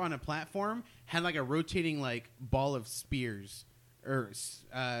jump on a platform had like a rotating like ball of spears or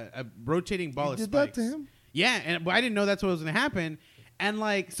a rotating ball You of did spikes. that to him? Yeah, but I didn't know that's what was going to happen. And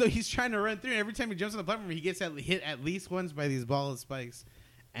like, so he's trying to run through, and every time he jumps on the platform, he gets hit at least once by these ball of spikes.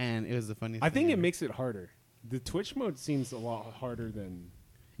 And it was the funniest. I thing think it ever. makes it harder. The Twitch mode seems a lot harder than.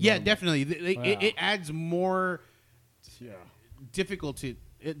 Yeah, normal. definitely. Yeah. It adds more Yeah,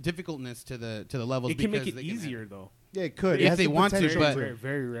 difficultness to the levels. it can make because it they easier though. Yeah, it could. It If has they the want to, potential but- Very,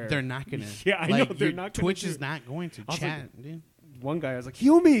 very rare. They're not gonna. Yeah, I like, know, they're your not gonna Twitch do is it. not going to I was chat. dude. One guy, I was like,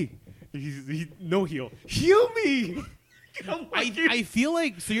 "Heal me!" He no heal. Heal me! I'm like, I feel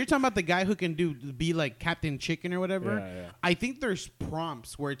like so you're talking about the guy who can be like Captain Chicken or whatever. Yeah, yeah. I think there's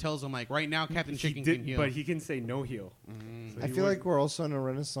prompts where it tells him like right now Captain Chicken can heal. but he can say no heal. So I he feel would- like we're also in a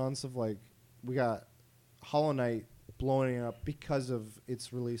renaissance of like we got Hollow Knight blowing up because of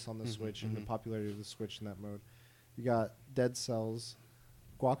its release on the Switch and the popularity of the Switch in that mode. You got Dead Cells.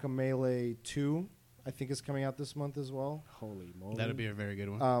 Guacamelee 2, I think, is coming out this month as well. Holy moly. That'd be a very good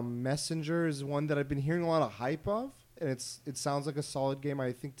one. Messenger is one that I've been hearing a lot of hype of, and it sounds like a solid game.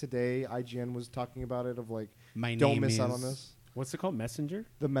 I think today IGN was talking about it, of like, My don't name miss is out on this. What's it called? Messenger?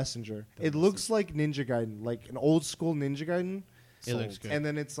 The Messenger. The It looks like Ninja Gaiden, like an old school Ninja Gaiden. It looks good. And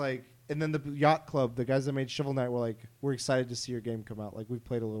then it's like, and then the Yacht Club, the guys that made Shovel Knight, were like, we're excited to see your game come out. Like, we've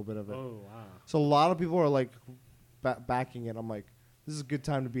played a little bit of it. Oh, wow. So a lot of people are like backing it. I'm like, this is a good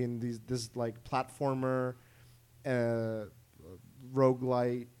time to be in this like platformer,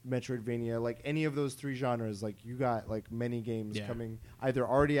 roguelite, Metroidvania, like any of those three genres. Like, you got like many games coming, either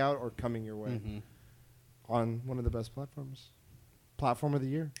already out or coming your way on one of the best platforms. Platform of the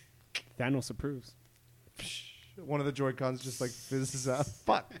year. Thanos approves. One of the Joy-Cons just like fizzes out.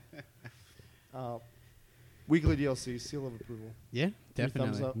 Fuck. Weekly DLC, seal of approval. Yeah, 3 thumbs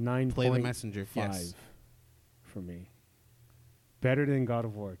definitely. up. 9. Play the Messenger. Yes. For me. Better than God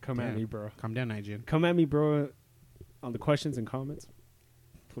of War. Come at Damn. me, bro. Calm down, IGN. Come at me, bro, on the questions and comments.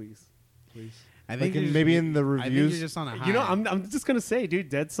 Please. Please. I Like you're maybe just- in the I think reviews. you're just on a high. You know, I'm just going to say, dude,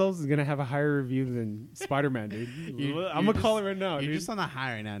 Dead Cells is going to have a higher review than Spider-Man, dude. I'm going to call it right now, You're dude. just on a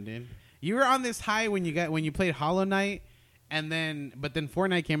high right now, dude. You were on this high when you played Hollow Knight, but then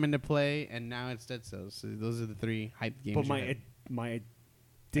Fortnite came into play, and now it's Dead Cells. So those are the 3 hype games. But you had. my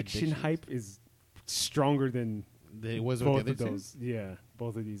addiction Addictions. hype is stronger than It was both with the of other those. Yeah,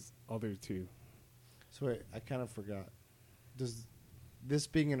 both of these other 2. So wait, I kind of forgot. Does this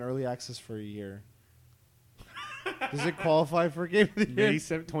being in early access for a year, does it qualify for Game of the Year? May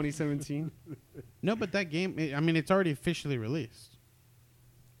 2017. No, but that game. It's already officially released.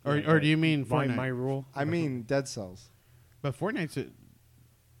 Or Yeah, do you mean my Fortnite? rule? I mean Dead Cells. But Fortnite's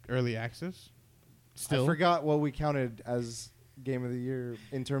early access. Still. I forgot what we counted as Game of the Year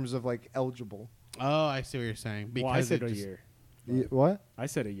in terms of like eligible. Oh, I see what you're saying. Because Well, I said it a just- year. What? I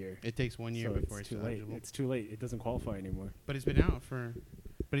said a year. It takes 1 year So before it's it's too late. eligible. It's too late. It doesn't qualify anymore. But it's been out for.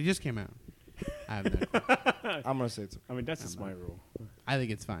 But it just came out. I have no clue. I'm gonna say it's. I mean, that's I'm just not. my rule. I think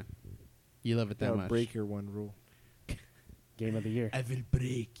it's fine. You love it that That'll much. break your one rule. Game of the year. I will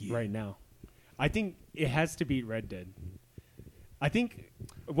break you. Right now. I think it has to beat Red Dead. I think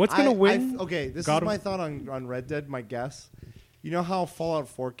what's going to win... Okay, this God is of- my thought on Red Dead. My guess. You know how Fallout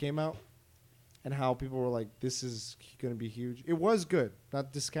 4 came out, and how people were like, "This is going to be huge." It was good,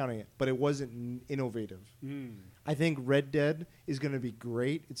 not discounting it, but it wasn't innovative. I think Red Dead is going to be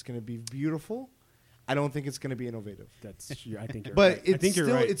great. It's going to be beautiful. I don't think it's going to be innovative. That's I think you're But right. it's I think still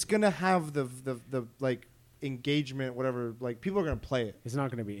you're right. it's going to have the like engagement, whatever. Like people are going to play it. It's not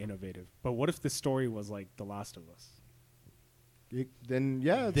going to be innovative. But what if the story was like The Last of Us? Then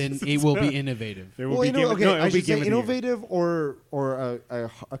yeah, Then it will be innovative. There will well, be game of- okay, no, it'll I be should Game say of the Year. innovative or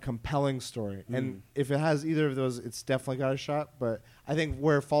a compelling story. And if it has either of those, it's definitely got a shot. But I think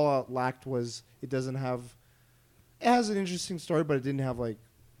where Fallout lacked was it has an interesting story, but it didn't have like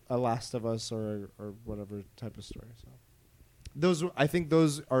a Last of Us or whatever type of story. So I think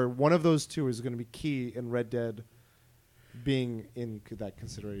those are one of those two is going to be key in Red Dead being in that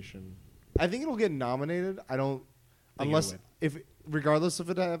consideration. I think it'll get nominated. I don't. Unless regardless if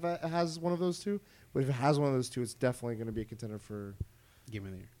it has one of those two, but if it has one of those two, it's definitely going to be a contender for Game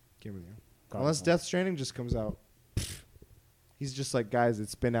of the Year. Game of the Year. God Unless of War. Death Stranding just comes out, he's just like, guys,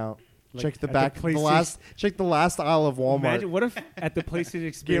 it's been out. Like Check the at back, the the last, check the last aisle of Walmart. Imagine, what if at the PlayStation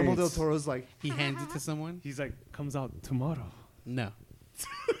Experience, Guillermo del Toro's like, He hands it to someone. he's like, comes out tomorrow. No.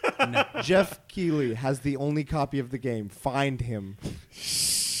 Jeff Keighley has the only copy of the game. Find him.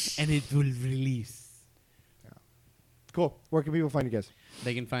 And it will release. Cool. Where can people find you guys?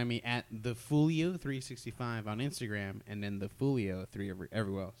 They can find me at the Foolio365 on Instagram, and then the Foolio3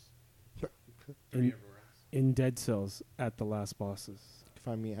 everywhere else. In Dead Cells at The Last Bosses. You can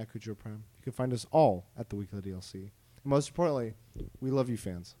find me at Kujo Prime. You can find us all at the Weekly DLC. And most importantly, we love you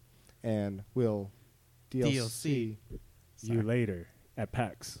fans, and we'll DLC. DLC. You later at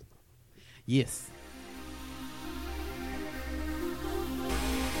PAX. Yes.